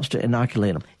 it helps to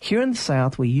inoculate them. Here in the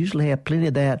South, we usually have plenty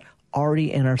of that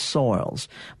already in our soils,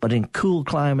 but in cool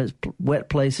climates, wet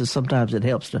places, sometimes it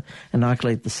helps to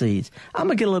inoculate the seeds. I'm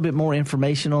going to get a little bit more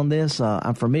information on this.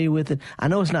 I'm familiar with it. I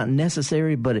know it's not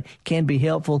necessary, but it can be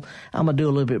helpful. I'm going to do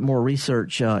a little bit more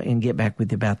research and get back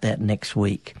with you about that next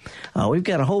week. We've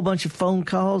got a whole bunch of phone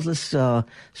calls. Let's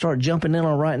start jumping in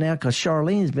on right now because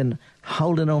Charlene's been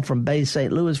holding on from Bay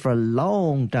St. Louis for a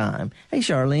long time. Hey,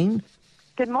 Charlene.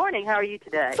 Good morning. How are you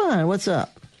today? Fine. What's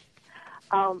up?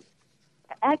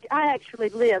 I actually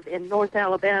live in North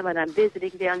Alabama, and I'm visiting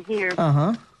down here.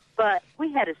 Uh-huh. But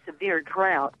we had a severe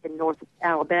drought in North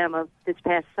Alabama this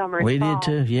past summer and We fall.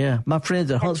 did too, yeah. My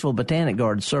friends at Huntsville Botanic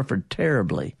Garden suffered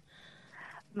terribly.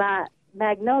 My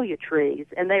magnolia trees,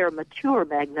 and they are mature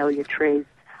magnolia trees,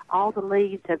 all the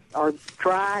leaves are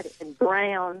dried and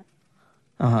brown.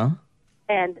 Uh-huh.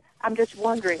 And I'm just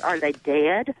wondering, are they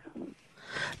dead?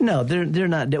 No, they're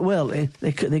not dead. Well,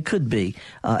 they could be.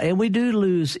 And we do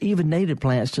lose even native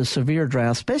plants to severe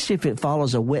drought, especially if it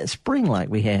follows a wet spring like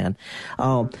we had.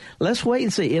 Let's wait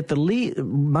and see. If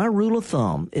my rule of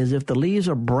thumb is if the leaves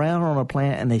are brown on a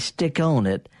plant and they stick on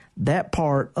it, that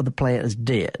part of the plant is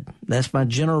dead. That's my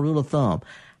general rule of thumb.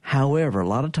 However, a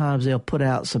lot of times they'll put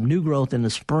out some new growth in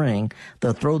the spring.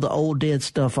 They'll throw the old dead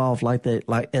stuff off like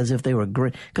as if they were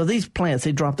great. Because these plants,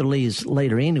 they drop their leaves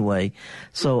later anyway.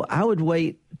 So I would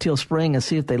wait till spring and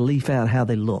see if they leaf out how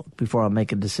they look before I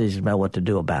make a decision about what to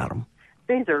do about them.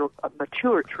 These are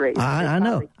mature trees. I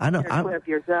know. They're 12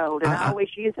 years old, and I always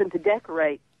use them to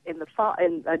decorate in the fall,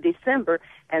 in December,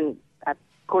 and of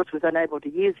course, was unable to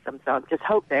use them, so I just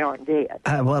hope they aren't dead.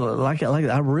 Well,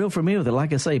 I'm real familiar with it.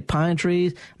 Like I say, pine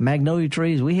trees, magnolia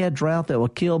trees, we had drought that will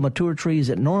kill mature trees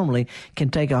that normally can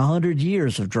take 100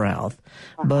 years of drought.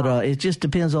 Uh-huh. But it just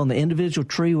depends on the individual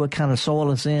tree, what kind of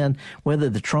soil it's in, whether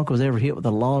the trunk was ever hit with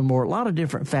a lawnmower, a lot of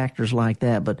different factors like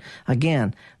that. But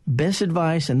again, best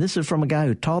advice, and this is from a guy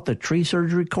who taught the tree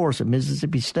surgery course at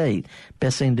Mississippi State,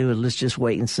 best thing to do is let's just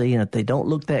wait and see. And if they don't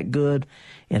look that good,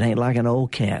 it ain't like an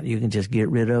old cat. You can just get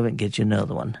rid of it and get you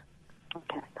another one.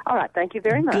 Okay. All right. Thank you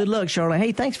very much. Good luck, Charlotte.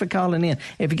 Hey, thanks for calling in.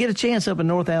 If you get a chance up in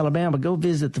North Alabama, go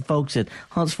visit the folks at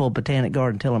Huntsville Botanic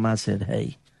Garden. Tell them I said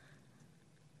hey.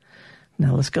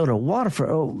 Now let's go to Waterford.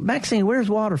 Oh, Maxine, where's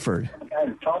Waterford?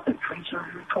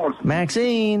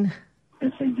 Maxine.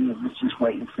 Let's just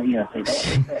wait and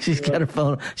see. She's got her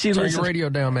phone. Turn your radio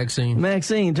down, Maxine.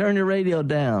 Maxine, turn your radio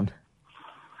down.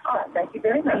 All right, thank you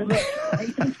very much.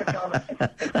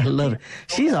 I love it.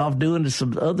 She's off doing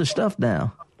some other stuff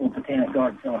now.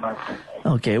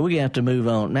 Okay, we're going to have to move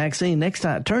on. Maxine, next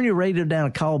time, turn your radio down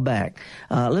and call back.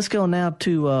 Let's go now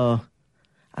to,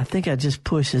 I think I just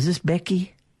pushed. Is this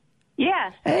Becky?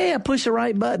 Yes. Hey, I pushed the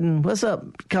right button. What's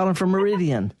up? Calling from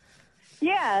Meridian.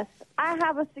 Yes. I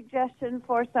have a suggestion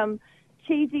for some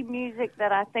cheesy music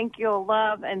that I think you'll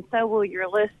love, and so will your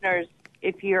listeners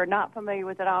if you're not familiar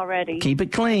with it already. Keep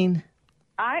it clean.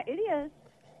 It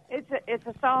is. It's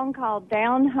a song called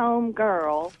Down Home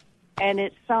Girl, and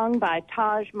it's sung by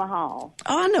Taj Mahal.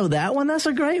 Oh, I know that one. That's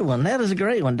a great one. That is a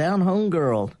great one. Down Home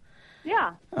Girl.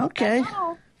 Yeah. Okay.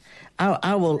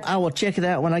 I will check it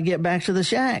out when I get back to the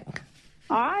shack.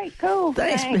 All right, cool.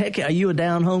 Thanks, Becky. Are you a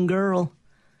down home girl?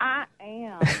 I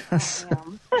am.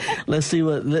 Let's see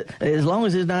as long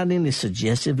as there's not any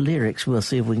suggestive lyrics, we'll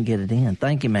see if we can get it in.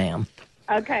 Thank you, ma'am.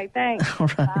 Okay, thanks. All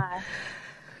right. Bye.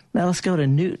 Now let's go to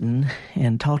Newton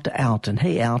and talk to Alton.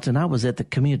 Hey, Alton, I was at the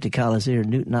community college here in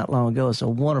Newton not long ago. It's a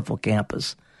wonderful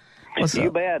campus. What's You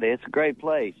up? bet. It's a great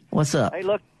place. What's up? Hey,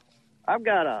 look, I've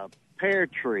got a pear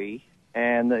tree,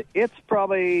 and it's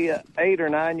probably 8 or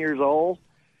 9 years old,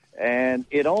 and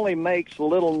it only makes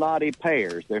little knotty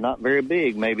pears. They're not very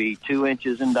big, maybe 2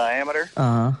 inches in diameter.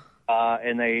 Uh-huh.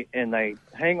 And they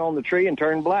hang on the tree and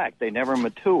turn black. They never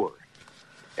mature.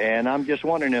 And I'm just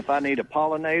wondering if I need a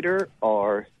pollinator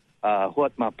or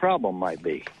what my problem might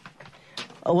be.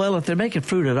 Well, if they're making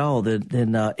fruit at all,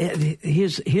 then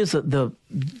here's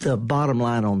the bottom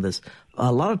line on this.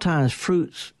 A lot of times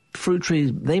fruits fruit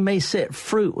trees, they may set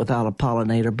fruit without a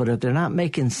pollinator, but if they're not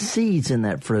making seeds in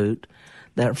that fruit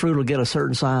will get a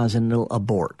certain size and it'll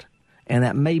abort. And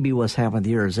that may be what's happened to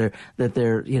yours. They're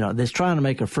trying to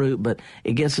make a fruit, but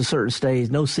it gets a certain stage,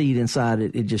 no seed inside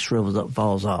it, it just shrivels up,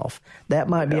 falls off. That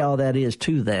might be all that is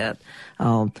to that.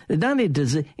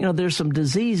 There's some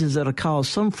diseases that'll cause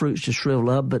some fruits to shrivel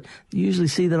up, but you usually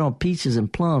see that on peaches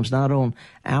and plums, not on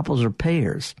apples or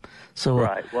pears. So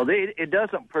right. Well, it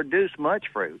doesn't produce much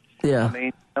fruit. Yeah. I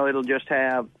mean, it'll just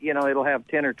have, it'll have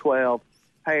 10 or 12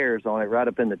 pears on it right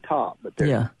up in the top, but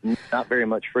there's not very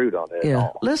much fruit on it at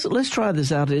all. Let's try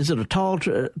this out. Is it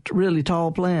a really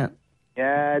tall plant?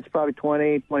 Yeah, it's probably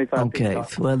 20, 25 feet tall.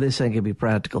 Well, this ain't going to be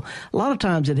practical. A lot of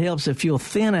times it helps if you'll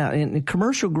thin out. And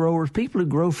commercial growers, people who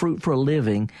grow fruit for a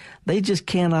living, they just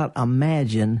cannot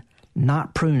imagine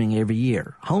not pruning every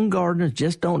year. Home gardeners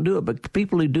just don't do it, but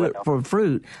people who do it for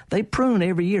fruit, they prune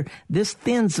every year. This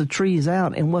thins the trees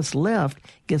out, and what's left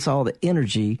gets all the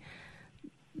energy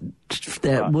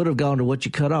that would have gone to what you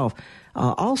cut off.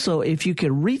 Also, if you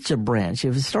can reach a branch,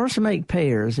 if it starts to make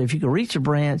pears, if you can reach a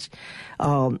branch,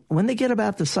 when they get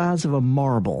about the size of a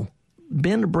marble,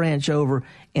 bend the branch over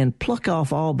and pluck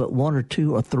off all but 1 or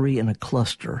 2 or 3 in a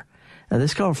cluster. Now,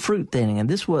 this is called fruit thinning, and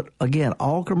this is what, again,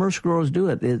 all commercial growers do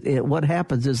it. What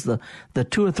happens is the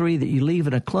 2 or 3 that you leave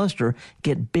in a cluster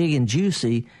get big and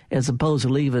juicy as opposed to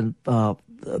leaving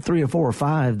 3 or 4 or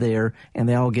 5 there, and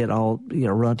they all get all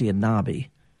runty and knobby.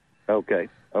 Okay.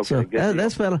 So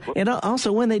that's better. And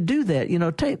also, when they do that,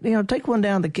 take one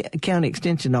down to the county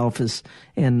extension office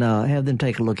and have them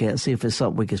take a look at it, see if it's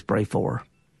something we can spray for.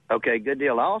 Okay, good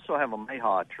deal. I also have a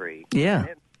mayhaw tree. Yeah.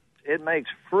 It makes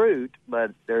fruit,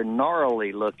 but they're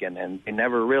gnarly looking and they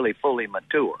never really fully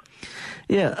mature.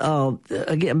 Yeah.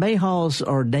 Again, mayhaws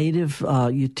are native.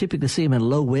 You typically see them in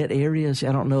low wet areas.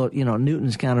 I don't know.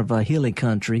 Newton's kind of a hilly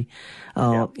country.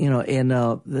 They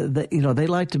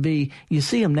like to be. You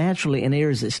see them naturally in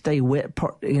areas that stay wet.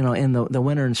 In the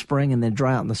winter and spring, and then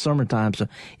dry out in the summertime. So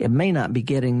it may not be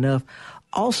getting enough.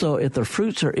 Also, if the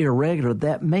fruits are irregular,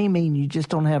 that may mean you just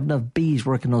don't have enough bees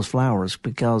working those flowers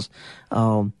because.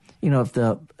 If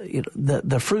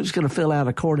the fruit's going to fill out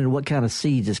according to what kind of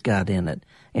seeds it's got in it.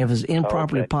 And if it's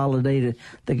improperly pollinated,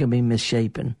 they can be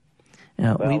misshapen.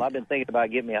 I've been thinking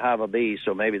about getting me a hive of bees,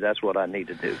 so maybe that's what I need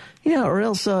to do. Yeah, or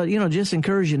else just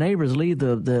encourage your neighbors to leave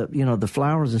the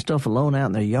flowers and stuff alone out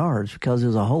in their yards because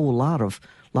there's a whole lot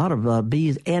of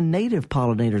bees and native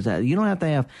pollinators out. You don't have to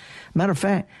have. Matter of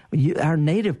fact, our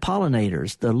native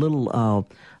pollinators, the little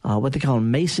what they call them,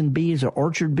 mason bees or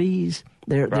orchard bees.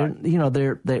 They're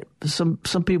some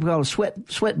people call them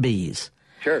sweat bees.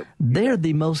 Sure. They're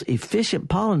the most efficient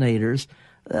pollinators.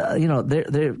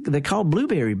 They're called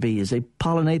blueberry bees. They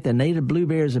pollinate the native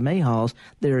blueberries and mayhaws.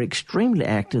 They're extremely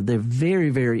active. They're very,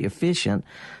 very efficient.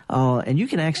 And you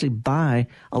can actually buy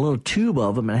a little tube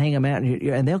of them and hang them out,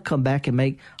 and they'll come back and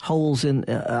make holes in.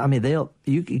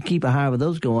 You can keep a hive of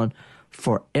those going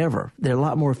forever. They're a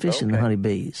lot more efficient than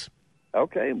honeybees.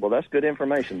 Okay, well, that's good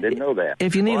information. Didn't know that.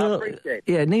 If you need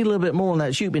need a little bit more on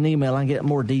that, shoot me an email. I can get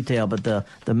more detail. But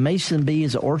the mason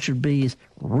bees, the orchard bees,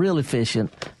 real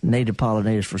efficient native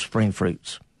pollinators for spring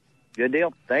fruits. Good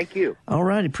deal. Thank you. All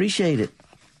righty, appreciate it.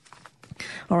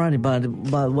 All righty, by the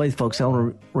way, folks, I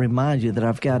want to remind you that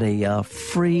I've got a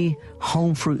free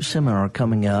home fruit seminar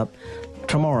coming up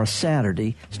tomorrow,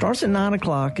 Saturday. Starts at 9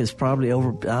 o'clock. It's probably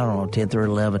over, 10 or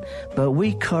 11. But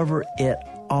we cover it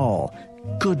all.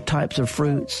 Good types of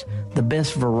fruits, the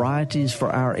best varieties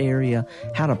for our area,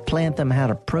 how to plant them, how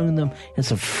to prune them. It's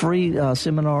a free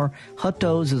seminar.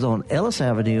 Hutto's is on Ellis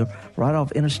Avenue, right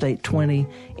off Interstate 20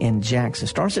 in Jackson.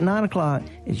 Starts at 9 o'clock.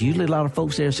 There's usually a lot of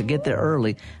folks there, so get there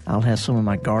early. I'll have some of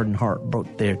my garden heart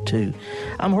broke there, too.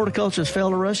 I'm horticulturist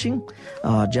Felder Rushing.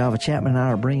 Java Chapman and I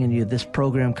are bringing you this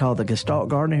program called The Gestalt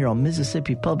Gardener here on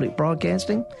Mississippi Public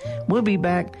Broadcasting. We'll be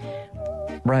back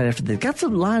right after this. Got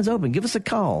some lines open. Give us a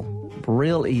call.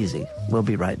 Real easy. We'll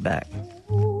be right back.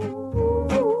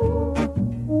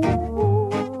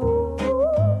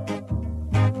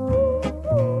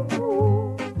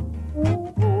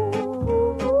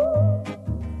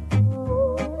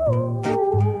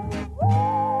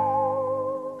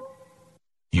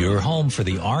 Your home for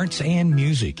the arts and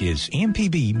music is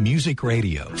MPB Music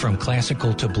Radio. From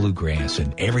classical to bluegrass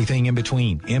and everything in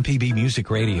between, MPB Music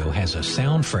Radio has a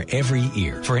sound for every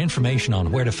ear. For information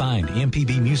on where to find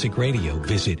MPB Music Radio,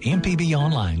 visit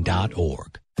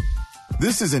mpbonline.org.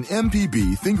 This is an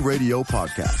MPB Think Radio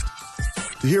podcast.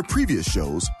 To hear previous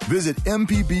shows, visit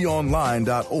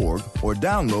mpbonline.org or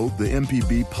download the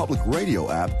MPB Public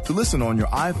Radio app to listen on your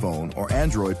iPhone or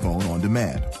Android phone on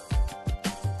demand.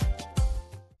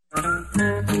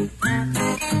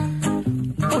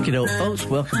 Okie doke, folks.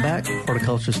 Welcome back.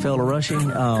 Horticulturist Fellow Rushing.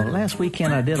 Last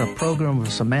weekend I did a program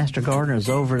with some master gardeners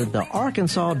over at the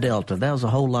Arkansas Delta. That was a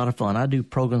whole lot of fun. I do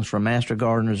programs for master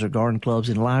gardeners or garden clubs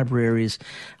in libraries.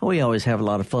 We always have a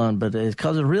lot of fun, but it's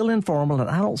because it's real informal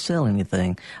and I don't sell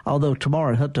anything. Although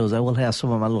tomorrow at Hutto's I will have some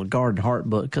of my little garden heart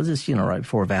book because it's, right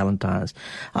before Valentine's.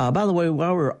 By the way,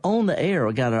 while we were on the air,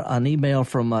 I got an email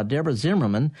from Deborah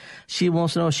Zimmerman. She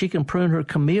wants to know if she can prune her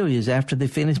camellias after they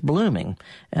finish blooming.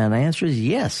 And the answer is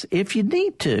yes, if you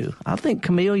need to. I think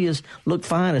camellias look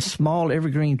fine as small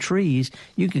evergreen trees.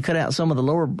 You can cut out some of the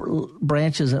lower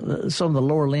branches, some of the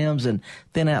lower limbs, and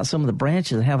thin out some of the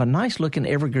branches and have a nice looking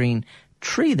evergreen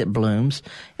tree that blooms,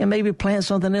 and maybe plant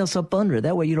something else up under it.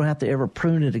 That way you don't have to ever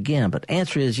prune it again. But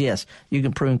answer is yes, you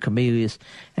can prune camellias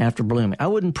after blooming. I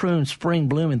wouldn't prune spring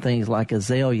blooming things like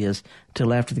azaleas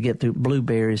till after they get through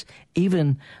blueberries,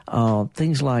 even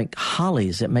things like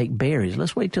hollies that make berries.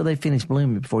 Let's wait till they finish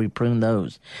blooming before you prune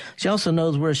those. She also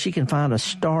knows where she can find a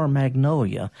star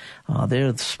magnolia.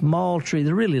 They're small trees.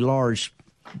 They're really large.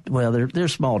 Well, they're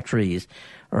small trees.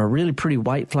 Are really pretty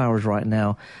white flowers right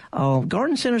now.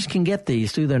 Garden centers can get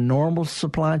these through their normal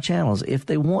supply channels. If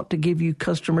they want to give you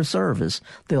customer service,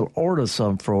 they'll order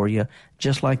some for you,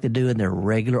 just like they do in their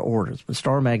regular orders. But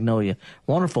Star Magnolia,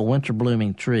 wonderful winter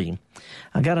blooming tree.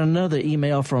 I got another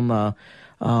email from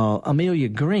Amelia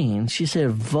Green. She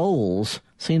said voles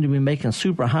seem to be making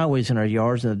super highways in our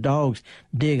yards, and the dogs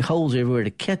dig holes everywhere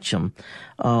to catch them.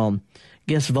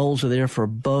 Guess voles are there for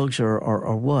bugs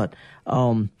or what?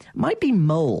 Might be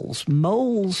moles.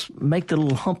 Moles make the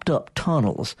little humped up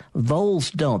tunnels. Voles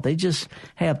don't. They just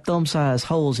have thumb-sized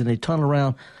holes and they tunnel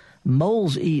around.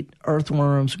 Moles eat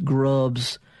earthworms,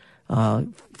 grubs,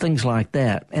 things like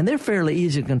that. And they're fairly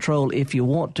easy to control if you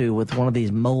want to with one of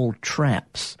these mole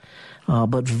traps.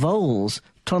 But voles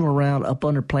tunnel around up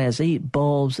under plants. They eat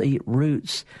bulbs, they eat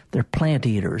roots. They're plant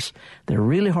eaters. They're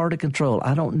really hard to control.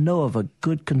 I don't know of a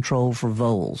good control for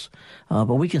voles,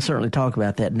 but we can certainly talk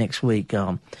about that next week.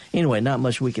 Anyway, not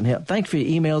much we can help. Thanks for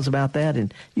your emails about that,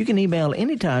 and you can email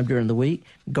anytime during the week,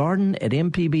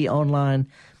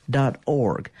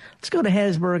 garden@mpbonline.org. Let's go to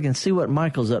Hattiesburg and see what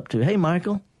Michael's up to. Hey,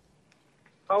 Michael.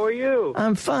 How are you?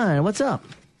 I'm fine. What's up?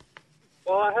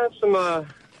 Well, I have some,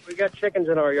 we got chickens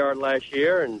in our yard last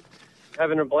year, and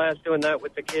having a blast doing that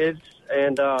with the kids,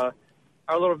 and our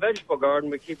little vegetable garden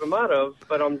we keep them out of,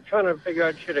 but I'm trying to figure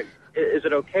out, is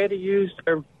it okay to use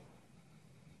their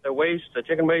waste, the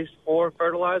chicken waste, for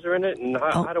fertilizer in it, and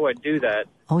how do I do that?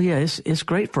 Oh, yeah, it's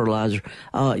great fertilizer.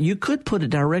 You could put it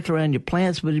directly around your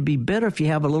plants, but it'd be better if you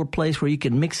have a little place where you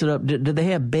can mix it up. Do they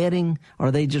have bedding,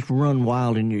 or they just run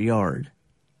wild in your yard?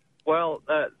 Well,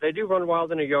 they do run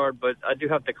wild in the yard, but I do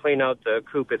have to clean out the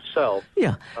coop itself.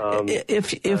 Yeah,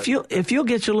 if you'll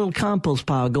get your little compost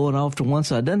pile going off to one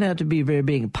side, it doesn't have to be very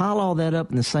big. Pile all that up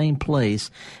in the same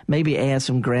place. Maybe add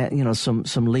some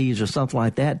some leaves or something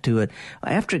like that to it.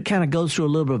 After it kind of goes through a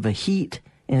little bit of a heat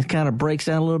and it kind of breaks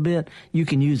down a little bit, you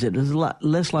can use it. It's a lot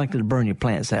less likely to burn your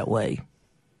plants that way.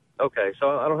 Okay,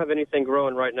 so I don't have anything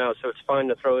growing right now, so it's fine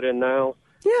to throw it in now.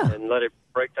 Yeah, and let it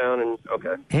break down. And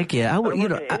okay. Heck yeah,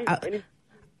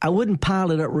 I wouldn't pile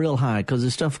it up real high because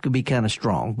the stuff could be kind of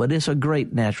strong, but it's a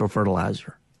great natural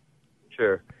fertilizer.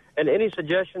 Sure. And any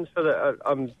suggestions for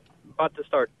I'm about to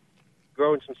start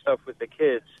growing some stuff with the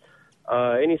kids.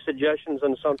 Any suggestions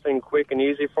on something quick and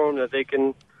easy for them that they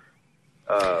can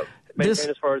maintain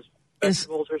as far as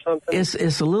vegetables or something?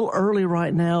 It's a little early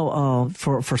right now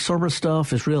for summer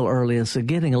stuff. It's real early. It's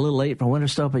getting a little late for winter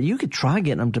stuff, but you could try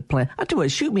getting them to plant. I tell you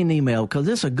what, shoot me an email because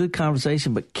this is a good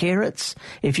conversation. But carrots,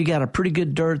 if you got a pretty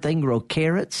good dirt, they can grow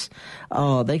carrots.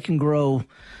 They can grow.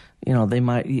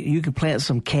 You can plant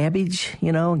some cabbage,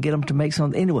 and get them to make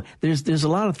something. Anyway, there's a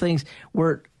lot of things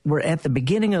we're at the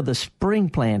beginning of the spring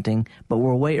planting, but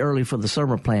we're way early for the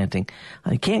summer planting.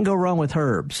 You can't go wrong with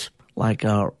herbs like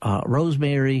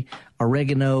rosemary,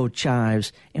 oregano,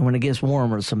 chives, and when it gets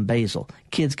warmer, some basil.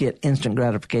 Kids get instant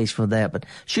gratification for that. But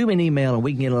shoot me an email, and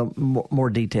we can get a little more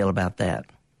detail about that.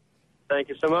 Thank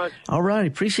you so much. All right.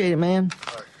 Appreciate it, man.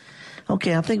 All right.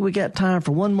 Okay, I think we got time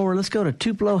for one more. Let's go to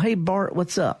Tupelo. Hey, Bart,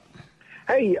 what's up?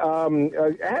 Hey,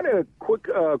 I had a quick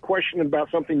question about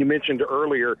something you mentioned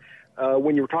earlier.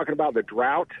 When you were talking about the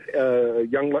drought, a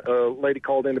young lady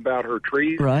called in about her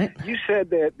trees. Right. You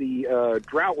said that the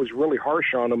drought was really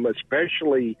harsh on them,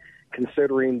 especially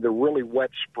considering the really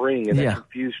wet spring, and that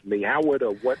confused me. How would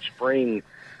a wet spring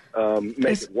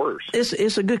make it worse?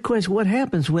 It's a good question. What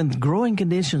happens when growing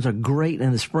conditions are great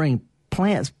in the spring?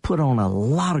 Plants put on a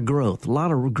lot of growth, a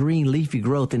lot of green leafy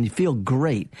growth, and you feel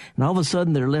great. And all of a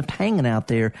sudden they're left hanging out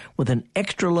there with an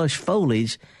extra lush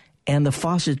foliage, and the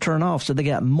faucets turn off, so they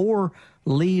got more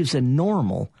leaves than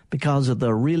normal because of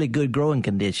the really good growing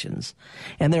conditions.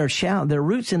 And their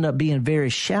roots end up being very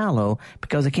shallow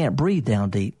because they can't breathe down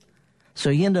deep. So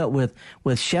you end up with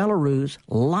shallow roots,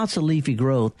 lots of leafy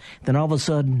growth, then all of a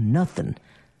sudden nothing.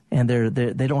 And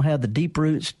they don't have the deep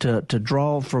roots to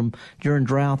draw from during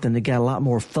drought, and they got a lot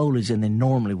more foliage than they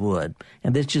normally would.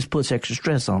 And this just puts extra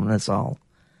stress on them, that's all.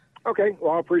 Okay,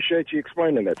 well, I appreciate you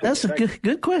explaining that to me. That's a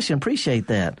good question. Appreciate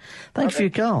that. Thanks for your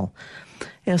call.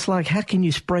 It's like, how can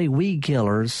you spray weed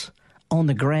killers on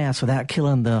the grass without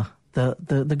killing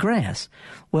the grass?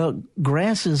 Well,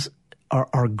 grasses are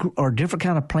a different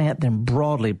kind of plant than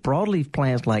broadleaf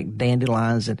plants like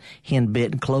dandelions and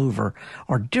henbit and clover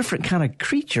are different kind of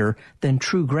creature than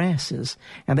true grasses.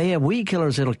 And they have weed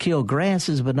killers that'll kill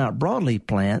grasses but not broadleaf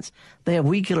plants. They have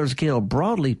weed killers that kill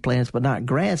broadleaf plants but not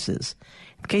grasses.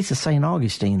 In the case of St.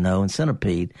 Augustine, though, and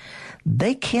centipede,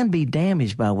 they can be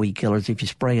damaged by weed killers if you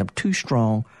spray them too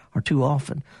strong or too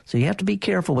often. So you have to be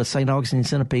careful with St. Augustine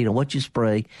centipede and what you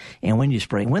spray and when you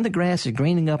spray. When the grass is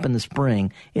greening up in the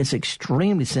spring, it's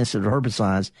extremely sensitive to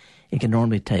herbicides it can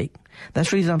normally take. That's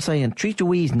the reason I'm saying treat the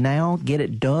weeds now, get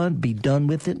it done, be done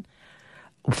with it.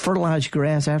 Fertilize your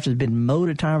grass after it's been mowed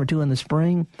a time or two in the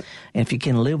spring. And if you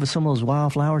can live with some of those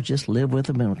wildflowers, just live with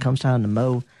them. And when it comes time to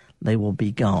mow, they will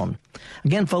be gone.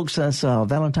 Again, folks, that's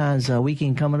Valentine's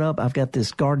weekend coming up. I've got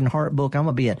this Garden Heart book. I'm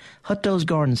going to be at Hutto's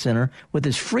Garden Center with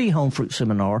this free home fruit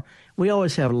seminar. We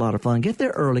always have a lot of fun. Get there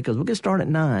early because we'll get started at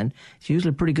 9. It's usually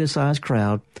a pretty good-sized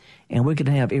crowd. And we're going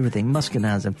to have everything,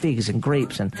 muscadines and figs and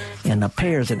grapes and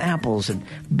pears and apples and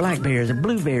blackberries and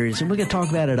blueberries. And we're going to talk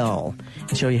about it all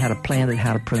and show you how to plant it,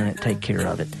 how to prune it, take care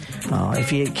of it.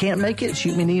 If you can't make it,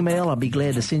 shoot me an email. I'll be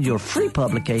glad to send you a free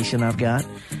publication I've got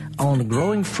on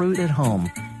growing fruit at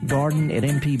home. Garden at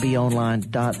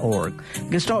mpbonline.org.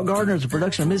 Gestalt Gardener is a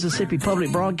production of Mississippi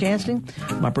Public Broadcasting.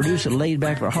 My producer, laid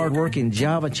back for hardworking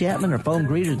Java Chapman. Our phone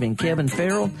greeter has been Kevin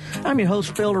Farrell. I'm your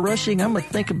host, Felder Rushing. I'm going to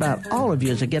think about all of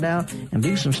you as I get out and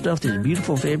do some stuff this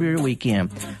beautiful February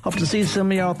weekend. Hope to see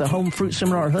some of y'all at the Home Fruit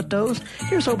Seminar at Hutto's.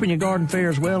 Here's hoping your garden fair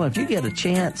as well. If you get a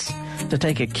chance to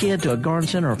take a kid to a garden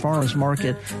center or farmer's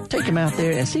market, take them out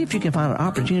there and see if you can find an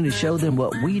opportunity to show them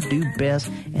what we do best,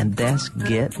 and that's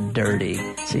get dirty.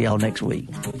 See y'all next week.